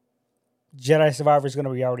Jedi Survivor is going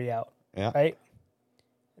to be already out, Yeah. right?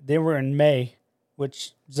 Then we're in May,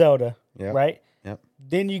 which Zelda, Yep. right? Yep.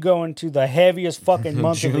 Then you go into the heaviest fucking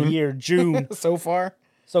month of the June. year, June. So far.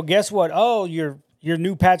 So guess what? Oh, your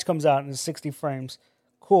new patch comes out in 60 frames.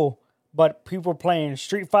 Cool. But people are playing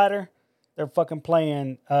Street Fighter. They're fucking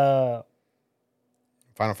playing Final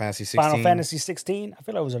Fantasy 16. Final Fantasy 16. I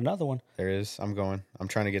feel like it was another one. There is. I'm going. I'm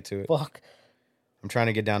trying to get to it. Fuck. I'm trying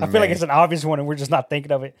to get down to I feel like May. it's an obvious one and we're just not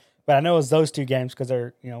thinking of it. But I know it's those two games because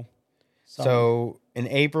they're, So in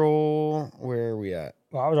April, where are we at?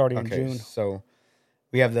 Well, I was already in Okay, June. so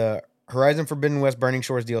we have the Horizon Forbidden West Burning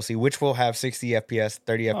Shores DLC, which will have 60 FPS,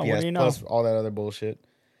 30 Oh, what FPS, do you know? plus all that other bullshit.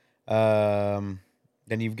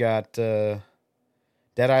 Then you've got Dead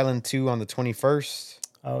Island 2 on the 21st.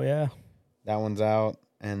 Oh, yeah. That one's out.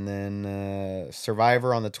 And then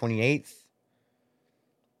Survivor on the 28th.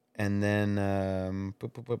 And then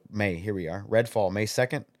May, here we are. Redfall, May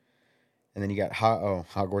 2nd. And then you got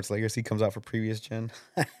Hogwarts Legacy comes out for previous gen.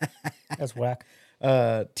 That's whack.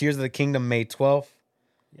 Tears of the Kingdom, May 12th.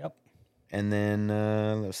 Yep. And then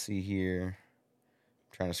let's see here.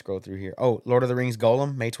 I'm trying to scroll through here. Oh, Lord of the Rings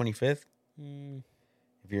Golem, May 25th.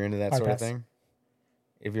 If you're into that sort of thing.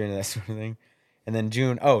 If you're into that sort of thing. And then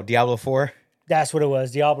June, Diablo 4. That's what it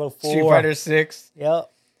was. Diablo 4. Street Fighter 6.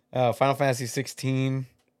 Yep. Final Fantasy 16.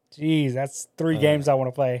 Jeez, that's 3 games I want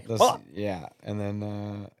to play. Yeah. And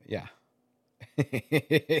then, yeah.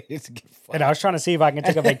 It's good fun. And I was trying to see if I can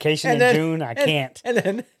take a vacation in June. I can't.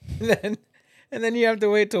 And then you have to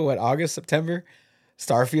wait till what, August, September?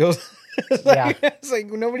 Starfield. It's like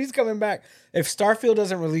nobody's coming back. If Starfield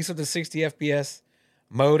doesn't release with the 60 FPS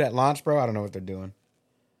mode at launch, bro, I don't know what they're doing.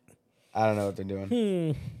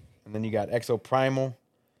 And then you got Exo Primal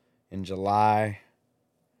in July,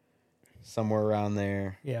 somewhere around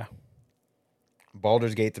there. Yeah.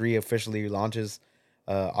 Baldur's Gate 3 officially launches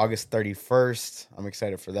August 31st. I'm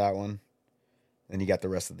excited for that one. Then you got the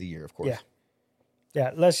rest of the year, of course. Yeah.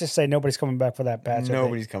 Yeah, let's just say nobody's coming back for that patch.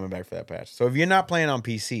 Nobody's coming back for that patch. So if you're not playing on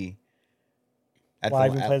PC, why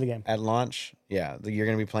even play the game? At launch, yeah, you're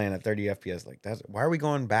going to be playing at 30 FPS. Like, why are we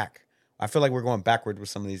going back? I feel like we're going backward with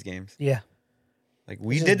some of these games. Yeah. Like,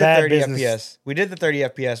 we It's did just the 30 bad business. FPS. We did the 30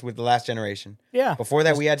 FPS with the last generation. Yeah. Before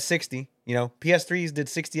that, we had 60. You know, PS3s did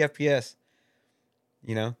 60 FPS.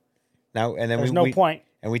 You know? Now, and then There's no point.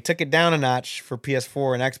 And we took it down a notch for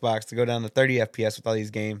PS4 and Xbox to go down to 30 FPS with all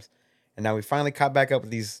these games. And now we finally caught back up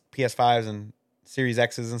with these PS5s and Series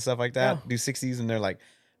X's and stuff like that. Oh. Do 60s, and they're like,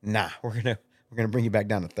 nah, we're gonna bring you back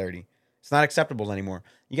down to 30. It's not acceptable anymore.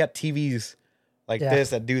 You got TVs like this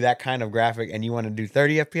that do that kind of graphic, and you want to do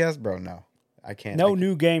 30 FPS, bro? No, I can't. No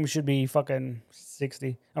new game should be fucking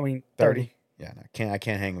 60. I mean 30. Yeah, no, I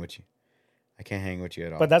can't hang with you. I can't hang with you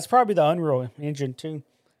at all. But that's probably the Unreal Engine too.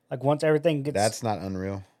 Like once everything gets. That's not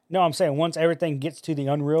Unreal. No, I'm saying once everything gets to the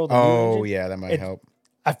Unreal. The Oh engine, yeah, that might help.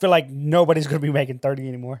 I feel like nobody's going to be making 30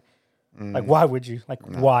 anymore. Like, why would you? Like,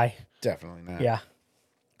 why? Definitely not.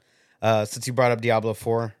 Yeah. Since you brought up Diablo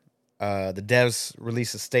 4, the devs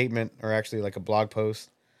released a statement, or actually like a blog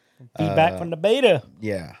post. Feedback from the beta.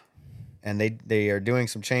 Yeah. And they are doing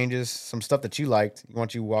some changes, some stuff that you liked. Why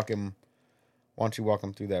don't you walk them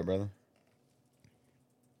through that, brother?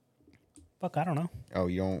 Fuck, I don't know. Oh,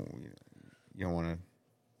 you don't want to.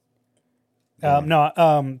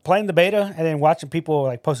 No, playing the beta and then watching people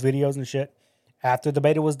like post videos and shit after the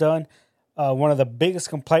beta was done. One of the biggest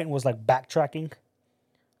complaint was like backtracking.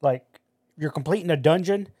 Like you're completing a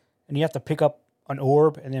dungeon and you have to pick up an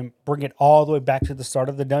orb and then bring it all the way back to the start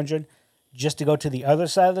of the dungeon just to go to the other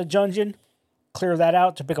side of the dungeon, clear that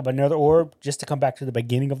out to pick up another orb just to come back to the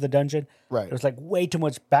beginning of the dungeon. Right. It was like way too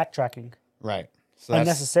much backtracking. Right. So that's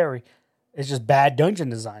Unnecessary. It's just bad dungeon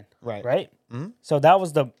design. Right. Right? Mm-hmm. So that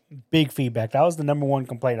was the big feedback. That was the number one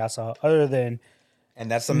complaint I saw, other than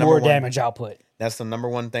and that's the more number one, damage output. That's the number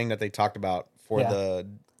one thing that they talked about for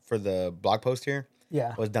the blog post here.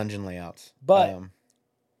 Yeah. Was dungeon layouts. But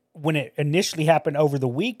when it initially happened over the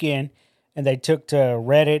weekend and they took to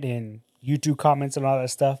Reddit and YouTube comments and all that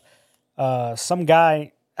stuff, some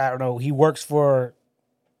guy, I don't know, he works for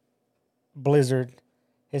Blizzard.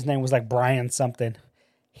 His name was like Brian something.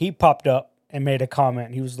 He popped up and made a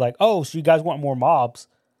comment. He was like, "Oh, so you guys want more mobs?"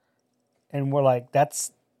 And we're like,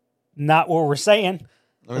 "That's not what we're saying."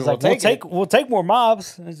 I mean, We'll take more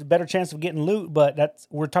mobs. There's a better chance of getting loot, but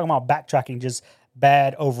we're talking about backtracking, just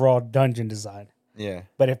bad overall dungeon design. Yeah.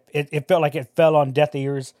 But it felt like it fell on deaf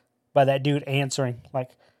ears by that dude answering.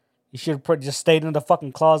 Like, you should have just stayed in the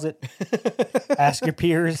fucking closet, ask your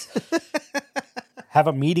peers, have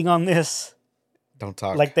a meeting on this. Don't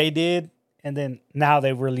talk. Like they did and then now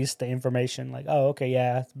they've released the information like, oh, okay,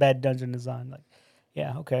 yeah, it's bad dungeon design. Like,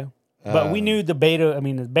 yeah, okay. But we knew the beta. I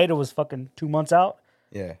mean, the beta was fucking 2 months out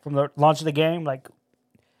Yeah. from the launch of the game. Like,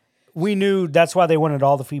 we knew that's why they wanted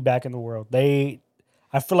all the feedback in the world. I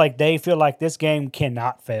feel like they feel like this game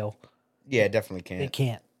cannot fail. Yeah, it definitely can. It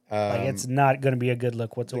can't. Like, it's not going to be a good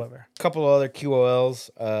look whatsoever. A couple of other QOLs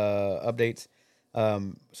updates.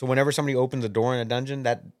 So whenever somebody opens a door in a dungeon,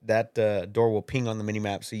 that door will ping on the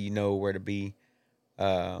minimap so you know where to be.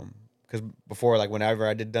 Because before, like whenever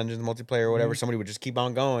I did dungeons multiplayer or whatever, somebody would just keep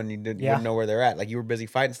on going. You wouldn't know where they're at. Like you were busy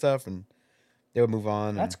fighting stuff, and they would move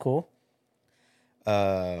on. That's cool.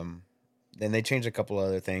 Then they changed a couple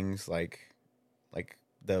other things, like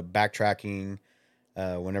the backtracking.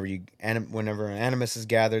 Whenever an animus is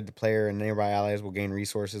gathered, the player and nearby allies will gain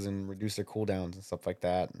resources and reduce their cooldowns and stuff like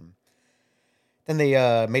that. And then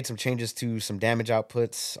they made some changes to some damage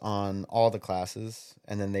outputs on all the classes,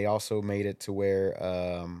 and then they also made it to where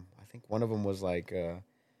I think one of them was like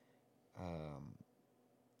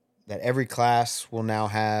that every class will now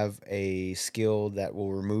have a skill that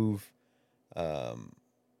will remove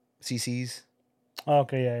CCs.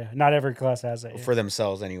 Okay, yeah. Not every class has that. For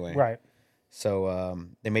themselves anyway. Right. So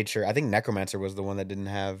they made sure. I think Necromancer was the one that didn't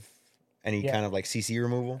have any kind of like CC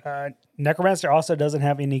removal. Necromancer also doesn't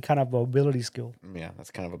have any kind of mobility skill. Yeah,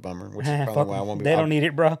 that's kind of a bummer. Which is probably why I won't be. They don't need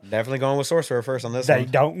it, bro. Definitely going with Sorcerer first on this They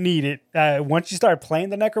one. don't need it. Once you start playing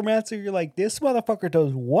the Necromancer, you're like, this motherfucker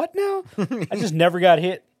does what now? I just never got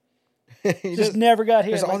hit. Never got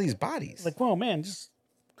hit. There's like, all these bodies. Like, well, man, just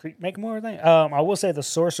make more thing. I will say the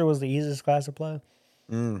Sorcerer was the easiest class to play.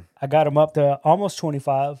 I got him up to almost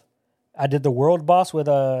 25. I did the world boss with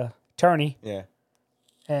a tourney. Yeah.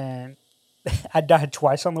 And I died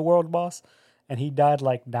twice on the world boss, and he died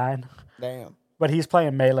like 9. Damn. But he's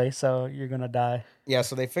playing melee, so you're gonna die. Yeah,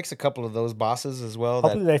 so they fixed a couple of those bosses as well.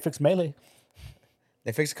 Hopefully they fix melee.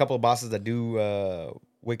 They fixed a couple of bosses that do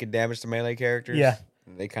wicked damage to melee characters. Yeah.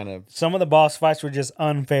 They kind of... Some of the boss fights were just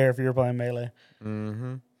unfair if you were playing melee.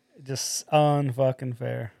 Mm-hmm. Just unfucking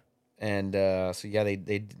fair. And so yeah,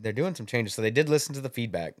 they're doing some changes. So they did listen to the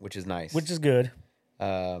feedback, which is nice. Which is good.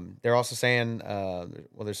 They're also saying,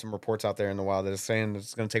 well, there's some reports out there in the wild that are saying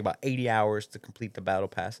it's going to take about 80 hours to complete the battle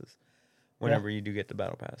passes whenever you do get the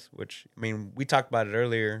battle pass, which, I mean, we talked about it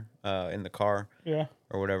earlier in the car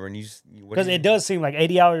or whatever. And because it does seem like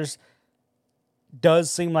 80 hours does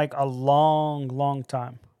seem like a long, long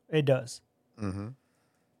time. It does. Mm-hmm.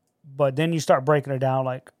 But then you start breaking it down.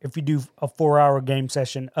 Like if you do a 4-hour game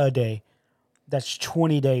session a day, that's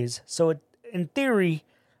 20 days. So it, in theory,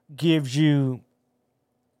 gives you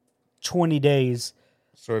 20 days.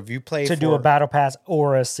 So if you play do a battle pass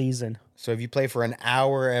or a season. So if you play for an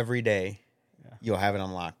hour every day, you'll have it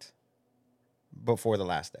unlocked before the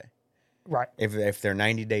last day. Right. If they're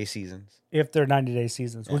 90-day seasons. If they're 90-day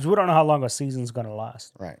seasons, which we don't know how long a season's going to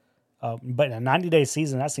last. Right. But a 90-day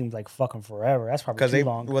season, that seems like fucking forever. That's probably too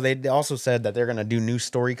long. Well, they also said that they're going to do new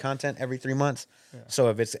story content every 3 months. Yeah. So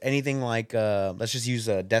if it's anything like, let's just use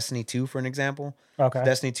Destiny 2 for an example. Okay.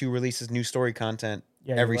 Destiny 2 releases new story content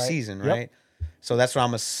every season, right? So that's what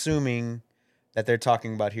I'm assuming that they're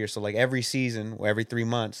talking about here. So like every season, or every 3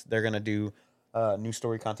 months, they're going to do new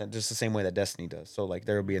story content just the same way that Destiny does. So like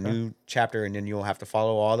there will be a new chapter, and then you'll have to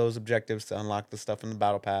follow all those objectives to unlock the stuff in the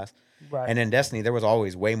battle pass. Right. And in Destiny, there was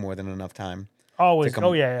always way more than enough time. Always. It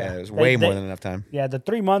was way more than enough time. Yeah, the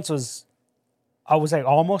 3 months was, I would say,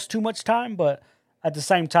 almost too much time. But at the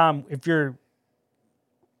same time, if you're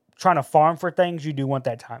trying to farm for things, you do want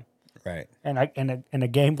that time. Right. And in a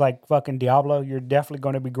game like fucking Diablo, you're definitely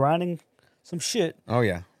going to be grinding some shit. Oh,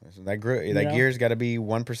 yeah. That gear's got to be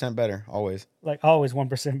 1% better, always. Like, always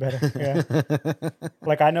 1% better. Yeah.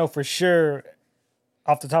 Like, I know for sure,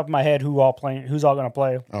 off the top of my head, who's all going to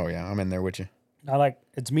play. Oh, yeah. I'm in there with you.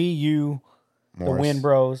 It's me, you, Morris. the Win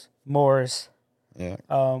Bros, Morris. Yeah.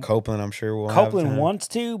 Copeland, I'm sure will Copeland wants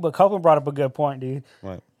to, but Copeland brought up a good point, dude.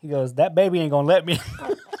 What? He goes, that baby ain't going to let me.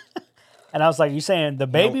 And I was like, you saying the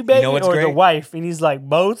baby or great? the wife? And he's like,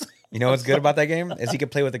 both. You know what's good about that game? Is he can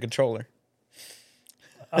play with a controller.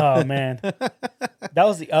 Oh, man. That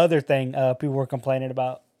was the other thing people were complaining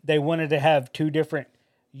about. They wanted to have 2 different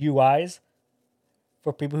UIs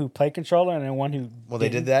for people who play controller and then one who they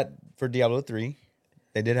did that for Diablo 3.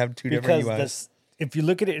 They did have 2 different UIs. If you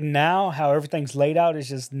look at it now, how everything's laid out is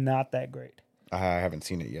just not that great. I haven't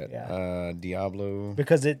seen it yet. Yeah. Diablo.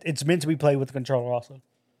 Because it's meant to be played with the controller also.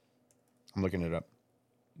 I'm looking it up.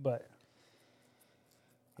 But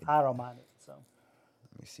I don't mind it. So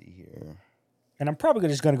let me see here. And I'm probably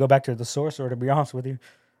just going to go back to the Sorcerer, to be honest with you.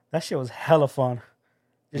 That shit was hella fun.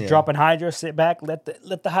 Just dropping Hydra, sit back, let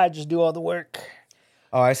the Hydras do all the work.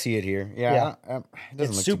 Oh, I see it here. Yeah, Yeah. it doesn't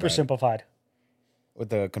It's look super too bad. simplified. With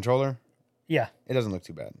the controller, Yeah. it doesn't look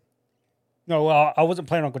too bad. No, well, I wasn't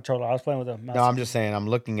playing on controller. I was playing with a mouse. No, I'm just saying I'm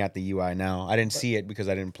looking at the UI now. I didn't see it because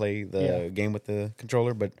I didn't play the game with the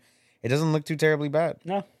controller, but it doesn't look too terribly bad.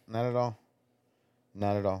 No. Not at all.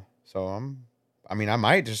 Not at all. So I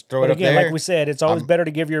might just throw But it up again, there. like we said, it's always better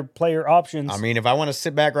to give your player options. I mean, if I want to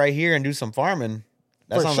sit back right here and do some farming,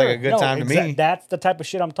 that For sounds sure. like a good No, time to me. That's the type of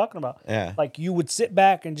shit I'm talking about. Yeah. Like you would sit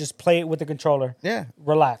back and just play it with the controller. Yeah.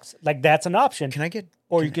 Relax. Like that's an option. Can I get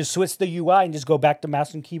Or you can switch the UI and just go back to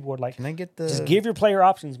mouse and keyboard. Like, Can I get the just give your player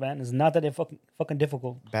options, man. It's not that fucking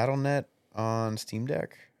difficult. BattleNet on Steam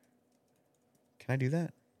Deck? Can I do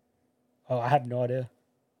that? Oh, I have no idea.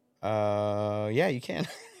 Yeah, you can.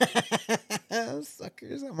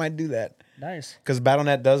 Suckers, I might do that. Nice. Because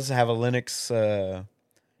BattleNet does have a Linux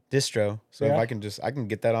distro, so if Yeah. I can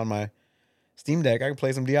get that on my Steam Deck. I can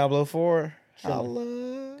play some Diablo 4.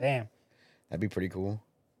 Holla. Damn. That'd be pretty cool.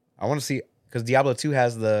 I want to see, because Diablo 2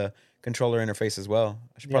 has the controller interface as well.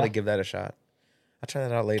 I should probably give that a shot. I'll try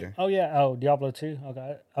that out later. Oh yeah. Oh, Diablo 2.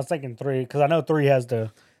 Okay. I was thinking 3 because I know 3 has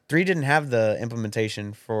the. 3 didn't have the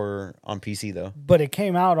implementation on PC though. But it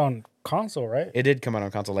came out on console, right? It did come out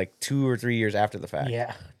on console like 2 or 3 years after the fact.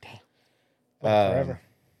 Yeah. Damn. Forever.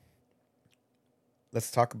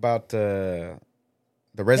 Let's talk about the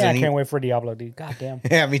Yeah, Resident I Evil. can't wait for Diablo, dude. God damn.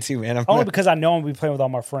 Yeah, me too, man. Only because I know I'm gonna be playing with all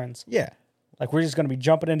my friends. Yeah. Like we're just gonna be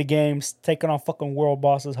jumping into games, taking on fucking world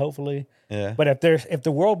bosses, hopefully. Yeah. But if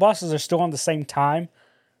the world bosses are still on the same time,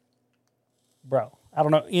 bro, I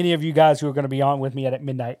don't know any of you guys who are gonna be on with me at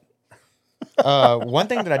midnight. One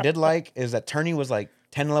thing that I did like is that Turney was like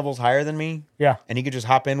 10 levels higher than me. Yeah. And he could just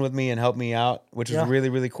hop in with me and help me out, which is Yeah. really,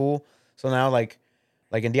 really cool. So now like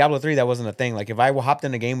in Diablo 3, that wasn't a thing. Like if I hopped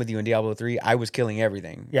in a game with you in Diablo 3, I was killing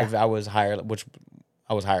everything. Yeah. If I was higher, which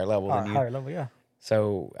I was higher level than you. Higher level, yeah.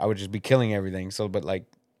 So I would just be killing everything. So, but like,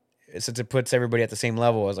 since it puts everybody at the same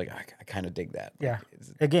level, I was like, I kind of dig that. Yeah.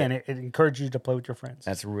 Like, Again, it encourages you to play with your friends.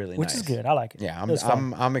 that's really which nice. is good. I like it. Yeah, It was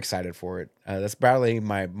fun. I'm excited for it. That's probably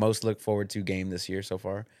my most look forward to game this year so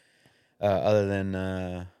far. Other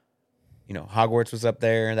than Hogwarts was up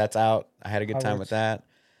there. That's out. I had a good time with that.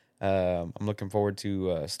 I'm looking forward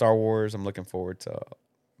to Star Wars. I'm looking forward to,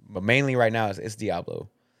 but mainly right now it's Diablo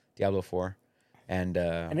 4, and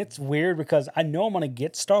it's weird because I know I'm gonna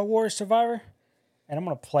get Star Wars Survivor, and I'm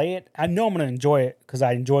gonna play it. I know I'm gonna enjoy it because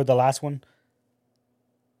I enjoyed the last one,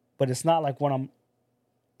 but it's not like when I'm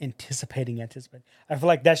anticipating. I feel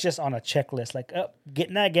like that's just on a checklist. Like,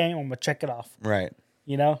 getting that game, I'm gonna check it off. right.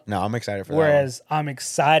 You know. No, I'm excited for that. Whereas I'm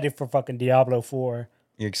excited for fucking Diablo 4.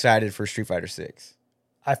 You're excited for Street Fighter 6.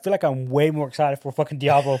 I feel like I'm way more excited for fucking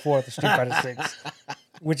Diablo 4 than Street Fighter 6,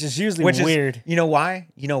 which is usually weird. You know why?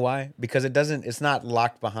 Because it's not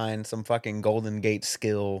locked behind some fucking Golden Gate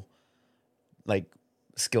skill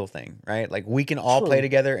thing, right? Like we can all play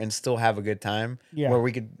together and still have a good time. Yeah. Where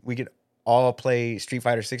we could all play Street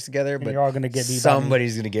Fighter 6 together, but you're all gonna get beat by me.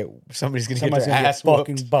 somebody's gonna get their Get ass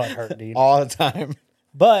fucking whooped butt hurt, dude. all the time.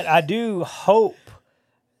 But I do hope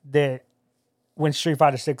that when Street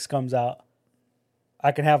Fighter 6 comes out,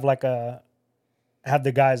 I can have have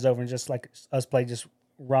the guys over and just like us play just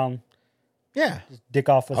run Yeah. dick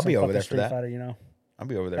off with I'll some be over fucking there for Street that. Fighter, you know. I'll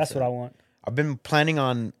be over there. That's for what that. I want. I've been planning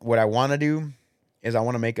on what I want to do is I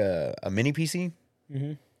want to make a mini PC,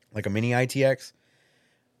 like a mini ITX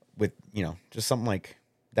with, just something like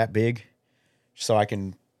that big so I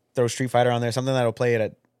can throw Street Fighter on there, something that'll play it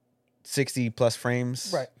at 60 plus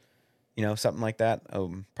frames. Right. Something like that.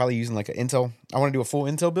 Probably using like an Intel. I want to do a full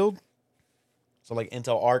Intel build. So like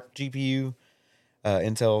Intel Arc GPU,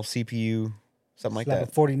 Intel CPU, something like Slap that.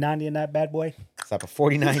 a 4090 in that bad boy. Slap a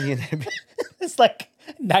 4090 in there. It's like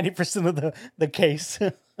 90% of the case.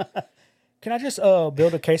 Can I just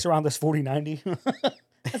build a case around this 4090?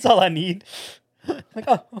 That's all I need. Like,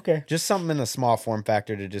 oh, okay. Just something in a small form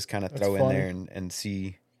factor to just kind of throw in funny. there and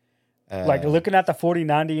see. Like looking at the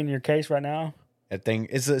 4090 in your case right now. That thing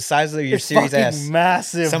is the size of your It's Series fucking S.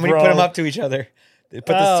 massive. Somebody bro. put them up to each other. They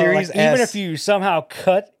put the Series like, S. even if you somehow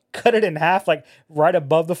cut it in half, like right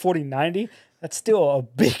above the 4090, that's still a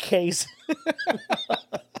big case.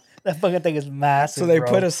 That fucking thing is massive. so they bro.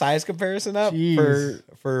 put a size comparison up Jeez.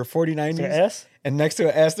 for 4090s. To S? And next to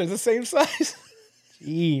an S, they're the same size.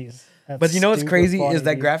 Jeez. That's But you know what's stupid crazy funny, is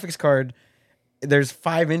that dude. graphics card. There's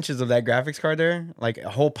 5 inches of that graphics card there, like a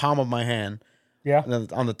whole palm of my hand. Yeah. And then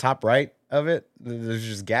on the top right of it, there's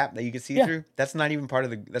just gap that you can see Yeah. through. That's not even part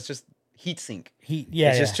of that's just heat sink. Heat. Yeah.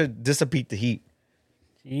 It's yeah. just to dissipate the heat.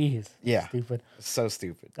 Jeez. Yeah. Stupid. It's so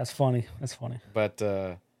stupid. That's funny. That's funny. But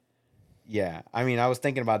Yeah, I mean, I was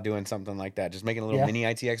thinking about doing something like that, just making a little Yeah. mini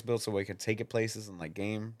ITX build so we could take it places and like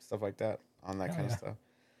game stuff like that on that Hell kind of yeah. stuff.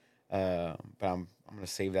 But I'm gonna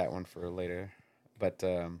save that one for later. But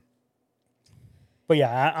But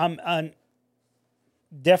yeah, I'm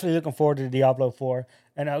definitely looking forward to Diablo 4.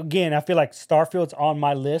 And again, I feel like Starfield's on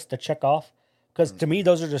my list to check off because to me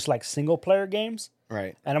those are just like single player games,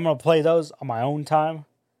 right, and I'm gonna play those on my own time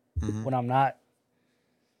Mhm. when I'm not,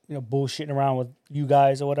 bullshitting around with you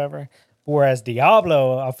guys or whatever. Whereas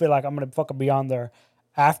Diablo, I feel like I'm gonna fucking be on there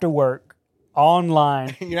after work,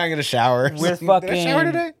 online you're not gonna shower with Did I shower fucking.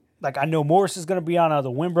 today? Like I know Morris is gonna be on, I know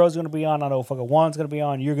the Wimbro's gonna be on, I know fucking Juan's gonna be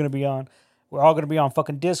on, you're gonna be on. We're all gonna be on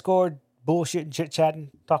fucking Discord, bullshitting, chit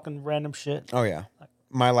chatting, talking random shit. Oh yeah,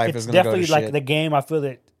 my life is It's gonna go definitely to like shit. the game I feel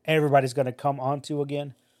that everybody's gonna come onto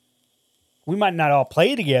again. We might not all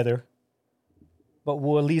play together, but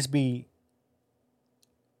we'll at least be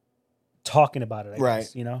talking about it, I Right.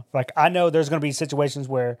 guess, Like I know there's gonna be situations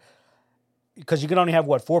where because you can only have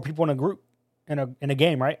 4 people in a group in a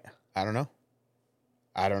game, right? I don't know.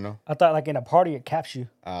 I don't know. I thought like in a party it caps you.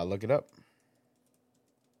 Look it up.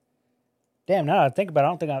 Damn, now that I think about it, I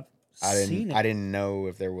don't think I've I seen didn't. it. I didn't know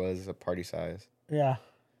if there was a party size. Yeah.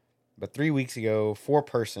 But 3 weeks ago,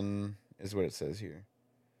 4-person is what it says here.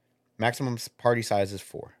 Maximum party size is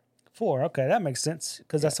 4. 4, okay, that makes sense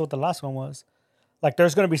because that's what the last one was. Like,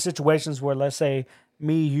 there's going to be situations where, let's say,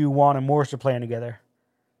 me, you, Juan, and Morris are playing together,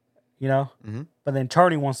 Mhm. But then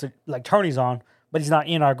Turney wants to, like, Turney's on, but he's not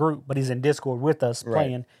in our group, but he's in Discord with us Right.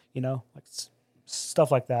 playing, like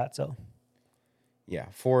stuff like that. So, Yeah,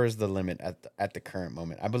 4 is the limit at the current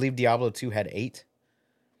moment. I believe Diablo 2 had 8.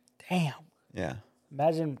 damn, Yeah,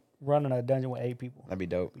 imagine running a dungeon with 8 people. that'd be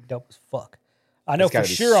dope. Dope as fuck. I know It's for gotta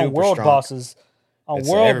be sure on super world strong. bosses, It's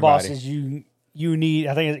everybody. you need,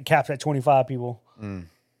 I think it caps at 25 people. Mm,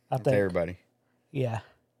 I it's think. everybody. Yeah.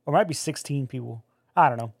 Or it might be 16 people. I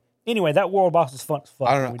don't know. Anyway, that world boss was fun as fuck.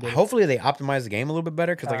 I when don't we know. did it. Hopefully they optimize the game a little bit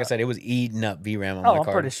better because, like I said, it was eating up VRAM on my I'm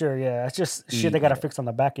card. pretty sure, yeah. It's just shit Eat they got to it. fix on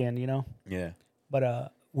the back end, Yeah.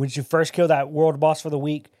 But when you first kill that world boss for the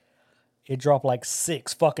week, it dropped like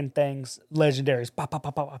 6 fucking things, legendaries. Pop, pop,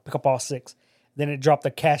 pop, pop. I pick up all 6. Then it dropped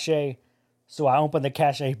the cache. So I opened the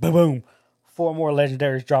cache. Boom, boom. 4 more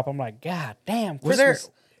legendaries drop. I'm like, God damn, Was there-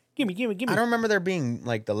 Christmas. Give me. I don't remember there being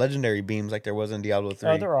like the legendary beams like there was in Diablo 3.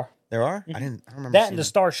 Oh, there are. There are? I don't remember That seeing and the them.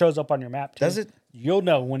 star shows up on your map, too. Does it? You'll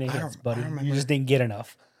know when it I hits, don't buddy. You remember. just didn't get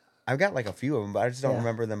enough. I've got like a few of them, but I just don't Yeah.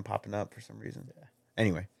 remember them popping up for some reason.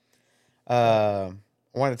 Anyway, I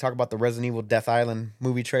wanted to talk about the Resident Evil Death Island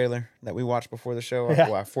movie trailer that we watched before the show. Yeah.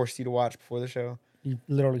 Well, I forced you to watch before the show. You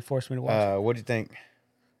literally forced me to watch. What'd you think?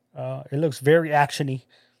 It looks very actiony.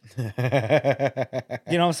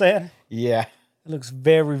 You know what I'm saying? Yeah, It looks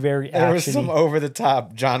very, very there was some actiony. over the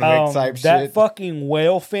top John Wick type That shit. fucking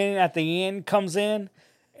whale fin at the end comes in,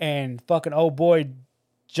 and fucking old boy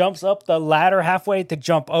jumps up the ladder halfway to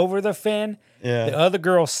jump over the fin. The Yeah, other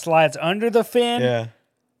girl slides under the fin. yeah,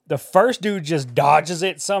 The first dude just dodges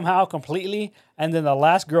it somehow completely, and then the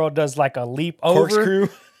last girl does like a leap over.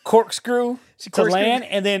 Corkscrew to corkscrewed. land,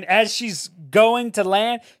 and then as she's going to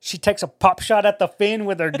land, she takes a pop shot at the fin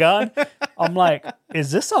with her gun. I'm like, is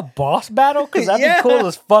this a boss battle? Because that'd Yeah. be cool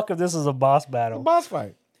as fuck if this is a boss battle. boss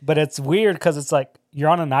fight. But it's weird because it's like you're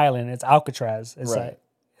on an island. It's Alcatraz. It's Right. like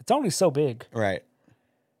it's only so big. Right,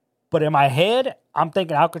 But in my head, I'm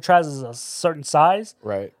thinking Alcatraz is a certain size.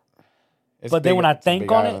 right. It's But then big- when I it's a think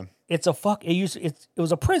big on island. it, it's a fuck. It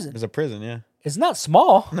was a prison. It's a prison. Yeah, It's not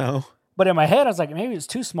small. no, But in my head, I was like, maybe it's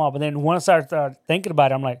too small. But then once I started thinking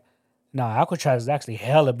about it, I'm like, no, Alcatraz is actually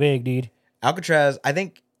hella big, dude. Alcatraz. I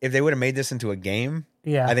think if they would have made this into a game,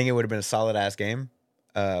 Yeah. I think it would have been a solid ass game.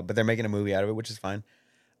 But they're making a movie out of it, which is fine.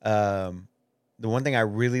 The one thing I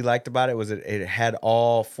really liked about it was it had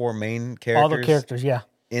all 4 main characters, all the characters, yeah.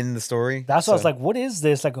 in the story. That's why I was So- like, what is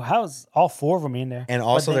this? Like, how is all 4 of them in there? and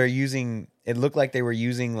also But they're using. It looked like they were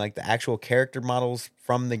using like the actual character models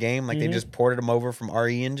from the game. Like they just ported them over from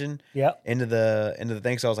RE Engine Yep. into the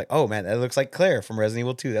thing. So I was like, oh man, that looks like Claire from Resident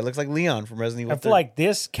Evil 2. That looks like Leon from Resident Evil I 3. feel like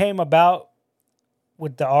this came about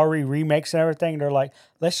with the RE remakes and everything. They're like,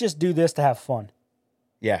 let's just do this to have fun.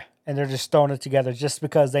 yeah, And they're just throwing it together just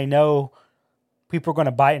because they know people are going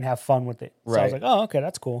to buy it and have fun with it. So I was Right. like, oh, okay,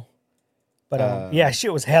 that's cool. But yeah,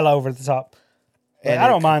 shit was hella over the top. But and I it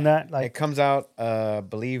don't mind that. It Like, comes out,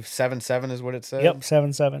 believe 7/7 is what it says. yep,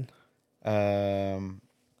 7-7.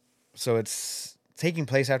 So it's taking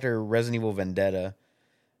place after Resident Evil Vendetta.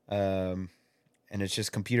 And it's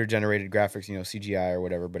just computer generated graphics, CGI or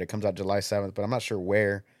whatever, but it comes out July 7th, but I'm not sure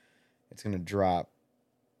where it's going to drop,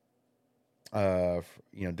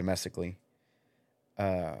 domestically.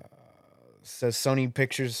 says Sony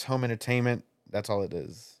Pictures Home Entertainment. That's all it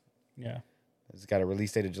is. Yeah. It's got a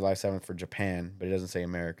release date of July 7th for Japan, but it doesn't say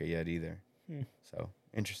America yet either. So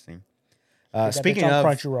interesting. Speaking of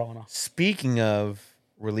Crunchyroll now. Speaking of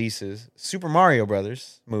releases, Super Mario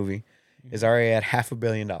Brothers movie is already at $500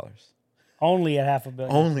 million. Only at $500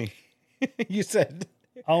 million. Only. You said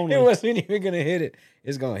Only. it wasn't even gonna hit it.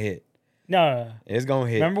 It's gonna hit. No. It's gonna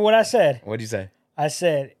hit. Remember what I said? What'd you say? I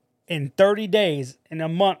said in 30 days, in a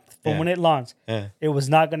month from when it launched, it was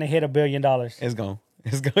not going to hit $1 billion. It's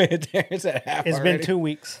going hit there. It's at half. It's already. been 2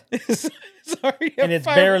 weeks. It's already And it's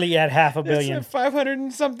barely at $500 It's million. at 500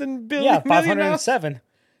 and something billion. Yeah, 507.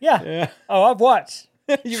 Yeah. Oh, I've watched.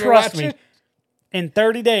 You Trust me. watching? In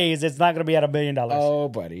 30 days, it's not going to be at $1 billion. Oh,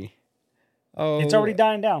 buddy. Oh, It's already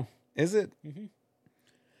dying down. Is it? Mm-hmm.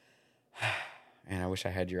 Man, I wish I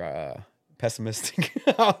had your pessimistic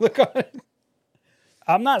outlook on it.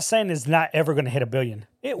 I'm not saying it's not ever going to hit $1 billion.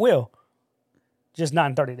 It will. Just not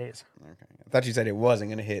in 30 days. Okay. I thought you said it wasn't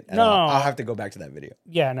going to hit. No. I'll have to go back to that video.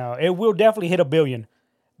 Yeah, no. It will definitely hit $1 billion,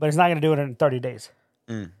 but it's not going to do it in 30 days.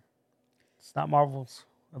 It's not Marvel's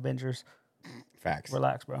Avengers. Facts.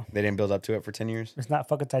 Relax, bro. They didn't build up to it for 10 years? It's not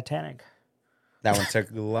fucking Titanic. That one took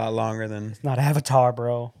a lot longer than... It's not Avatar,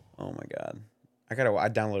 bro. Oh, my God. I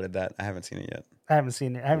downloaded that. I haven't seen it yet. I haven't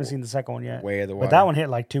seen it. I haven't seen the second one yet. Way of the Water. But that one hit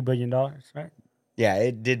like $2 billion, right? Yeah,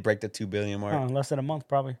 it did break the 2 billion mark. Oh, in less than a month,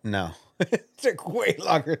 probably. No. It took way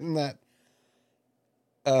longer than that.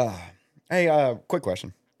 Hey, quick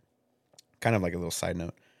question. Kind of like a little side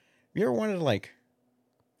note. You ever wanted to, like,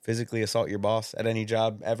 physically assault your boss at any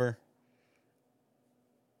job ever?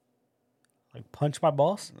 Like punch my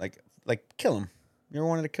boss? Like kill him. You ever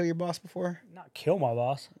wanted to kill your boss before? Not kill my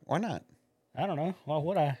boss. Why not? I don't know. Why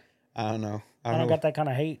would I? I don't know. I don't got that kind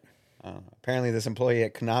of hate. Apparently, this employee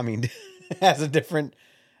at Konami has a different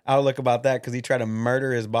outlook about that because he tried to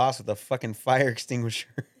murder his boss with a fucking fire extinguisher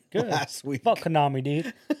last week. Fuck Konami,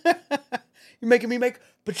 dude. You making me make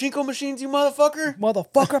pachinko machines, you motherfucker?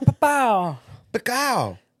 Motherfucker, pow.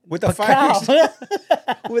 Pacow. With the fire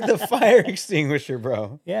with the fire extinguisher,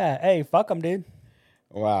 bro. Yeah, hey, fuck them, dude.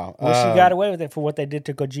 Wow. Wish you got away with it for what they did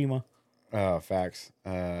to Kojima. Oh, facts.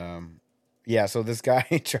 Yeah, so this guy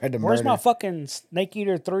tried to murder. Where's my fucking Snake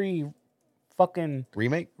Eater 3 fucking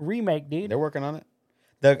remake, dude? They're working on it.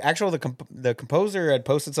 The composer had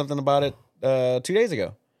posted something about it 2 days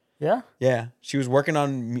ago. Yeah? Yeah. She was working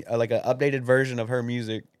on like an updated version of her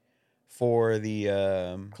music for the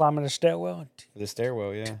Climbing the stairwell. The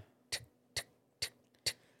stairwell, yeah.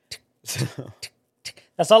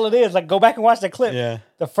 That's all it is. Like, go back and watch the clip. Yeah.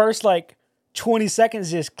 The first, like, 20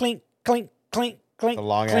 seconds is clink, clink, clink, clink, a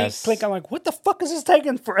long clink, ass, clink. I'm like, what the fuck is this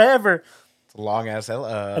taking forever? It's a long ass.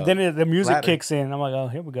 And then the music ladder. kicks in. I'm like, oh,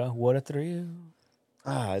 here we go. What a thrill.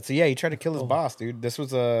 So yeah, he tried to kill his boss, dude. This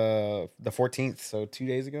was the 14th, so 2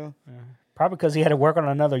 days ago. Probably because he had to work on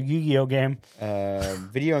another Yu-Gi-Oh game.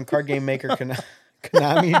 Video and card game maker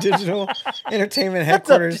Konami Digital Entertainment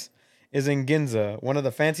headquarters is in Ginza, one of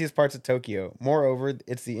the fanciest parts of Tokyo. Moreover,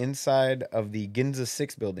 it's the inside of the Ginza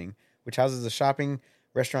 6 building, which houses a shopping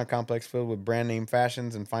restaurant complex filled with brand name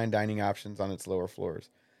fashions and fine dining options on its lower floors.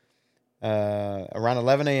 Around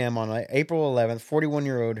 11 a.m. on April 11th,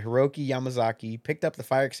 41-year-old Hiroki Yamazaki picked up the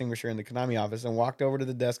fire extinguisher in the Konami office and walked over to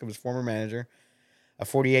the desk of his former manager, a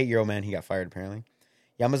 48-year-old man. He got fired, apparently.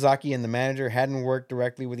 Yamazaki and the manager hadn't worked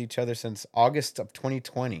directly with each other since August of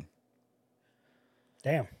 2020.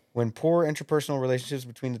 Damn. When poor interpersonal relationships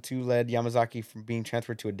between the two led Yamazaki from being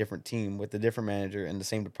transferred to a different team with a different manager in the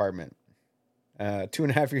same department.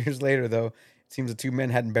 2.5 years later, though, it seems the two men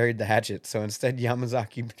hadn't buried the hatchet, so instead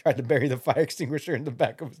Yamazaki tried to bury the fire extinguisher in the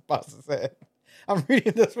back of his boss's head. I'm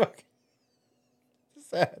reading this fucking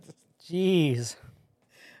sad. Jeez.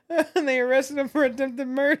 And they arrested him for attempted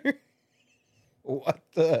murder. What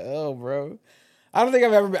the hell, bro? I don't think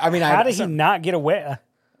I've ever been, how did he not get away?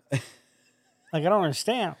 Like, I don't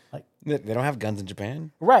understand. Like, they don't have guns in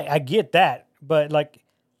Japan. Right, I get that. But, like,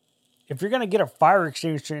 if you're going to get a fire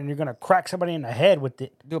extinguisher and you're going to crack somebody in the head with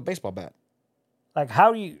it. Do a baseball bat. Like,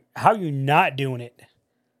 how are you not doing it?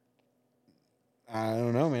 I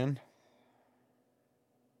don't know, man.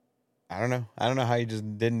 I don't know how he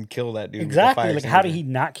just didn't kill that dude. Exactly. Like, how did he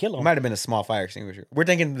not kill him? It might have been a small fire extinguisher. We're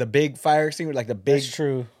thinking the big fire extinguisher, like the big. That's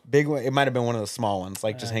true. Big one. It might have been one of the small ones,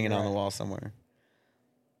 like just hanging on the wall somewhere.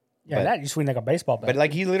 Yeah, that you swing like a baseball bat. But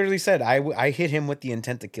like he literally said, I hit him with the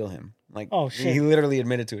intent to kill him. Like, oh shit, he literally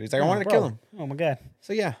admitted to it. He's like, I wanted to kill him. Oh my god.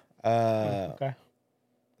 So yeah. Okay.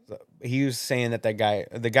 He was saying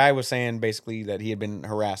the guy was saying basically that he had been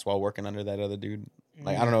harassed while working under that other dude.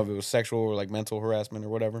 Like, I don't know if it was sexual or like mental harassment or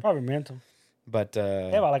whatever. Probably mental. But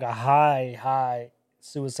they have like a high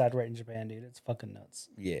suicide rate in Japan, dude. It's fucking nuts.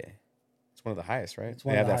 Yeah, it's one of the highest, right? It's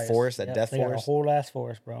one They of have the that highest. forest, that Yep, death they got a forest. whole ass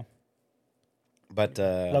forest, bro. But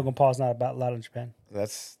Logan Paul's not about allowed in Japan.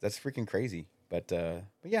 that's freaking crazy. But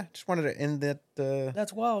yeah, just wanted to end that.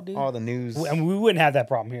 That's wild, dude. All the news. I mean, we wouldn't have that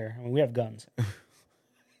problem here. I mean, we have guns.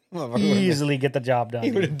 Motherfucker would've been- Easily get the job done.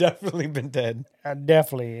 He would dude. have definitely been dead. I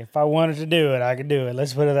definitely, if I wanted to do it, I could do it.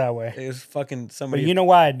 Let's put it that way. It was fucking But somebody. you know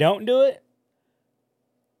why I don't do it?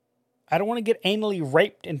 I don't want to get anally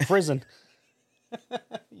raped in prison.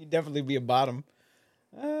 You'd definitely be a bottom.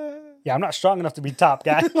 Yeah, I'm not strong enough to be top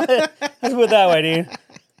guy. Let's put it that way, dude.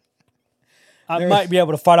 I might be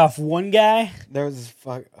able to fight off one guy. There was this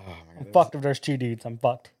fuck. Oh my god. I'm fucked if there's two dudes. I'm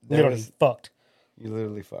fucked. There Literally was- fucked. You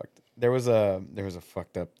literally fucked. There was a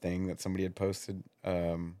fucked up thing that somebody had posted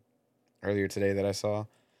earlier today that I saw.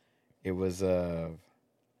 It's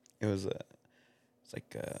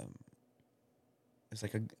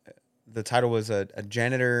like the title was a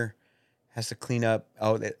janitor has to clean up.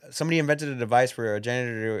 Somebody invented a device for a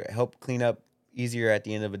janitor to help clean up easier at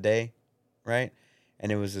the end of a day, right?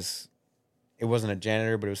 And it wasn't a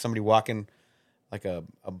janitor, but it was somebody walking like a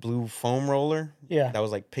blue foam roller. Yeah. That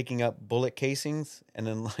was like picking up bullet casings and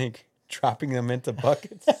then like dropping them into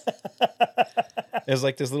buckets. It was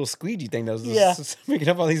like this little squeegee thing that was just picking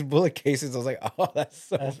up all these bullet cases. I was like, oh,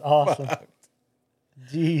 that's awesome. fucked.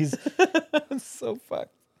 Jeez. That's so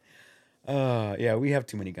fucked. Yeah, we have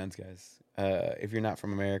too many guns, guys. If you're not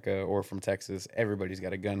from America or from Texas, everybody's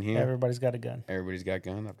got a gun here. Everybody's got a gun. Everybody's got a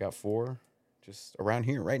gun. I've got 4 just around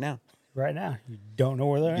here right now. Right now. You don't know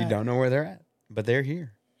where they're You at. don't know where they're at, but they're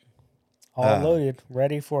here. All loaded,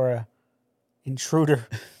 ready for a intruder.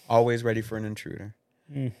 Always ready for an intruder.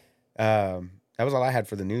 Mm. That was all I had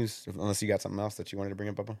for the news, unless you got something else that you wanted to bring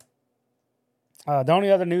up, Bubba. The only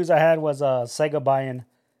other news I had was Sega buying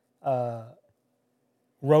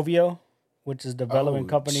Rovio, which is a development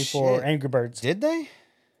company for shit. Angry Birds. Did they?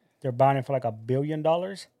 They're buying it for like $1 billion.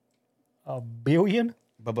 $1 billion?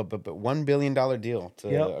 But $1 billion deal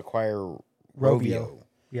to acquire Rovio. Rovio,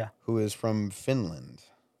 Yeah. who is from Finland.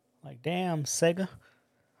 Like, damn, Sega.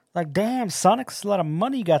 Like, damn, Sonic, that's a lot of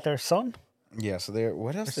money you got there, son. Yeah, so they're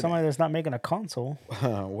what else? For somebody that's not making a console.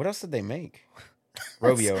 What else did they make?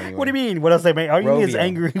 Rovio, anyway. What do you mean? What else they make? All you need is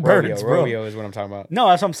Angry Birds, bro. Rovio is what I'm talking about. No,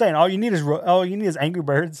 that's what I'm saying. All you need is Angry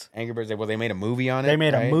Birds. Angry Birds. Well, they made a movie on it. They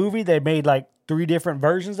made right? a movie. They made like 3 different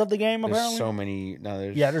versions of the game. There's Apparently, so many.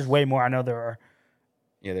 No, there's way more. I know there are.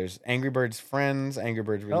 Yeah, there's Angry Birds Friends, Angry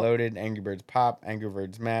Birds Reloaded, Angry Birds Pop, Angry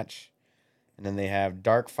Birds Match, and then they have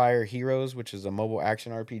Darkfire Heroes, which is a mobile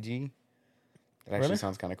action RPG. That actually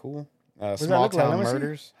sounds kind of cool. Small look like? Town Let me see.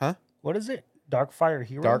 Murders, huh? What is it? Darkfire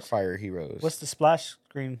Heroes. Darkfire Heroes. What's the splash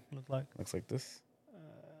screen look like? Looks like this.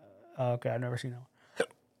 Okay, I've never seen that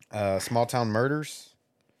one. Small Town Murders,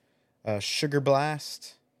 Sugar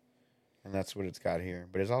Blast, and that's what it's got here.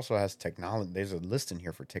 But it also has technology. There's a list in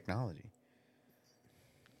here for technology.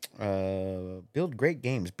 Build great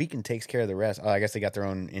games. Beacon takes care of the rest. Oh, I guess they got their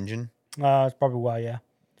own engine. That's probably why. Yeah.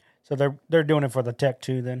 So they're doing it for the tech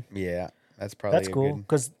too. Then Yeah, that's probably that's cool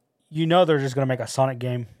because they're just gonna make a Sonic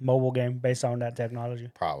game, mobile game based on that technology,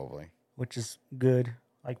 Probably. which is good.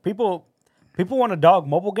 Like people want to dog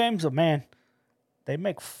mobile games, but man, they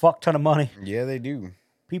make fuck ton of money. Yeah, they do.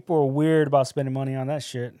 People are weird about spending money on that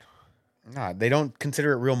shit. Nah, they don't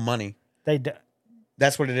consider it real money. They do.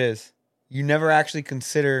 That's what it is. You never actually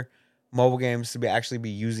consider mobile games to actually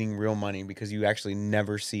be using real money because you actually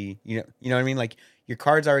never see, you know what I mean? Like your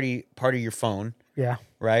card's already part of your phone, Yeah,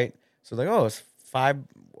 right? So like, oh, it's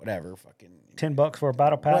whatever, fucking $10 for a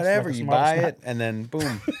battle pass. whatever. like a You smart buy snap. it and then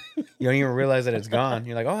boom, you don't even realize that it's gone.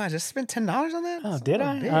 You're like, oh, I just spent $10 on that. Oh, Son did of a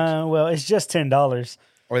I? bitch. Well, it's just $10.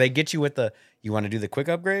 Or they get you with you want to do the quick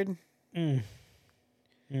upgrade?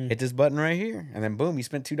 Hit this button right here, and then boom, you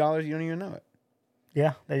spent $2. You don't even know it.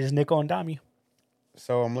 Yeah, they just nickel and dime you.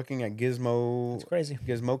 So I'm looking at Gizmo. It's crazy.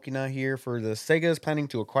 Gizmokina here for the Sega is planning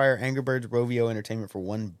to acquire Angry Birds Rovio Entertainment for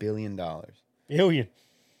 $1 billion. Billion.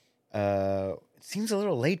 It seems a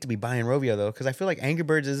little late to be buying Rovio though, because I feel like Angry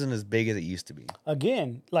Birds isn't as big as it used to be.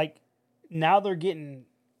 Again, like now they're getting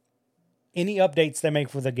any updates they make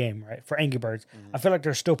for the game, right? For Angry Birds. I feel like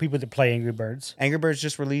there's still people that play Angry Birds. Angry Birds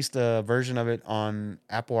just released a version of it on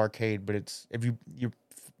Apple Arcade, but it's if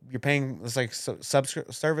you're paying, it's like sub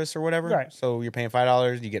service or whatever. Right. So you're paying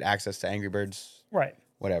 $5, you get access to Angry Birds, Right.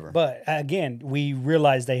 whatever. But again, we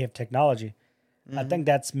realize they have technology. I think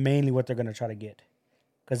that's mainly what they're going to try to get.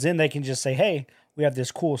 Because then they can just say, hey, we have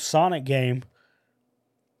this cool Sonic game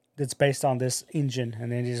that's based on this engine.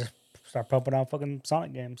 And then you just start pumping out fucking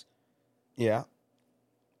Sonic games. Yeah.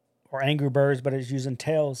 Or Angry Birds, but it's using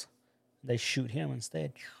Tails. They shoot him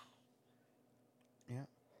instead. Yeah.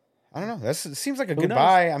 I don't know. It seems like a Who good knows?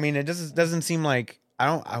 buy. I mean, it doesn't seem like I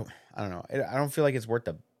don't know. I don't feel like it's worth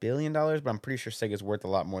 $1 billion, but I'm pretty sure Sega's worth a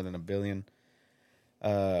lot more than $1 billion.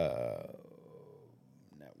 Net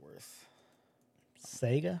worth.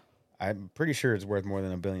 Sega. I'm pretty sure it's worth more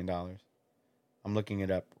than $1 billion. I'm looking it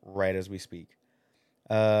up right as we speak.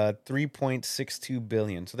 3.62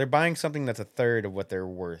 billion. So they're buying something that's a third of what they're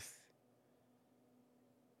worth.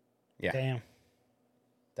 Yeah. Damn.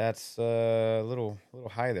 That's a little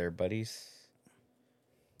high there, buddies.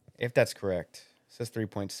 If that's correct. It says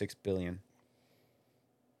 3.6 billion.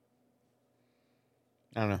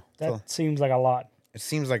 I don't know. That seems like a lot. It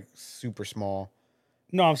seems like super small.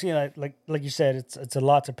 No, I'm saying like you said, it's a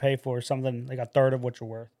lot to pay for something like a third of what you're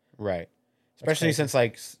worth. Right. Especially crazy. since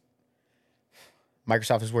like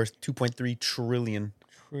Microsoft is worth 2.3 trillion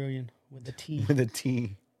Trillion with a T. with a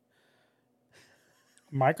T.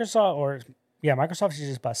 Microsoft should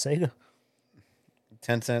just buy Sega.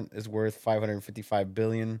 Tencent is worth 555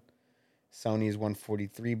 billion. Sony is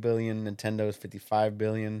 143 billion. Nintendo is 55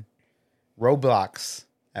 billion. Roblox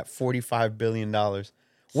at $45 billion.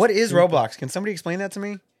 What is Stupid. Roblox? Can somebody explain that to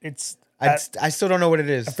me? It's I still don't know what it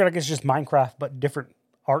is. I feel like it's just Minecraft but different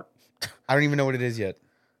art. I don't even know what it is yet.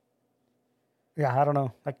 Yeah, I don't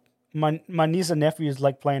know. Like my niece and nephews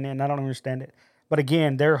like playing it, and I don't understand it. But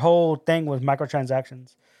again, their whole thing was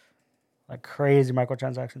microtransactions, like crazy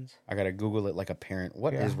microtransactions. I gotta Google it like a parent.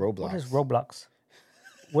 What is Roblox? What is Roblox?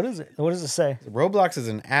 What is it? What does it say? Roblox is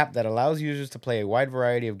an app that allows users to play a wide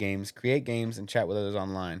variety of games, create games, and chat with others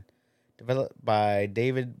online. Developed by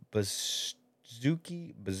David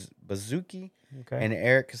Baszucki Okay. and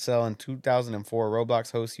Eric Cassell in 2004,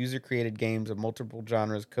 Roblox hosts user-created games of multiple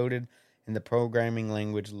genres coded in the programming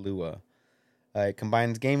language Lua. It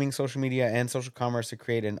combines gaming, social media, and social commerce to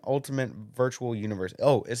create an ultimate virtual universe.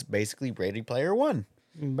 Oh, it's basically Ready Player One.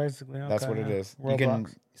 Basically, okay, That's what it is. Roblox. You can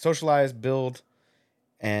socialize, build,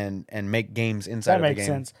 and make games inside That of the makes game.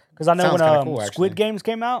 sense because I know Sounds when kinda cool, actually. Squid Games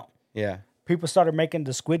came out, Yeah. people started making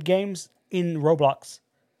the Squid Games in Roblox.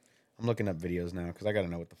 I'm looking up videos now because I got to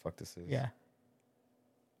know what the fuck this is. Yeah.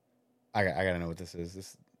 I got to know what this is.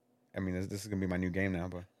 This is going to be my new game now,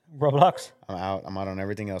 but Roblox. I'm out on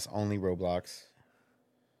everything else. Only Roblox.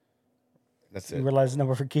 That's You it. realize it's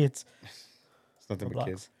never for kids. It's nothing but Roblox.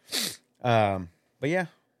 kids. But yeah,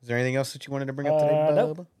 is there anything else that you wanted to bring up today, Bubba?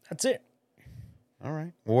 Nope. That's it. All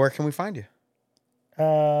right. Well, where can we find you?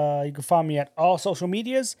 You can find me at all social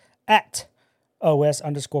medias at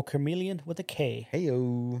OS_chameleon with a K.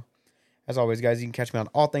 Heyo. As always, guys, you can catch me on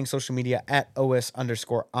all things social media at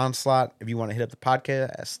OS_onslaught. If you want to hit up the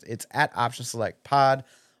podcast, it's at Option Select Pod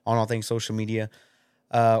on all things social media.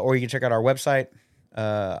 Or you can check out our website,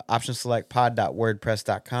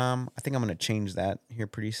 optionselectpod.wordpress.com. I think I'm going to change that here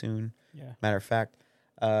pretty soon. Yeah. Matter of fact.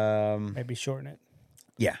 Maybe shorten it.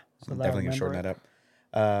 Yeah, So I'm that I definitely going to remember shorten that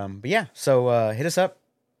up. But yeah, so hit us up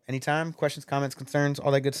anytime. Questions, comments, concerns,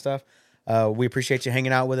 all that good stuff. We appreciate you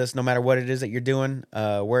hanging out with us no matter what it is that you're doing,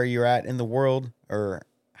 where you're at in the world, or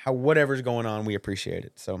whatever's going on. We appreciate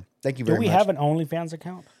it. So thank you Do very we much. have an OnlyFans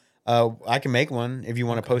account? I can make one if you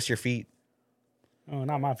want to post your feet. Oh,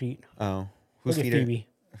 not my feet. Oh, whose Look at feet Phoebe.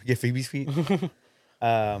 Yeah, Phoebe's feet.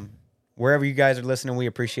 Wherever you guys are listening, we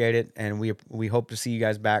appreciate it, and we hope to see you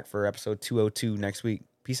guys back for episode 202 next week.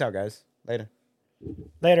 Peace out, guys. Later.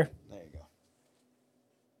 Later.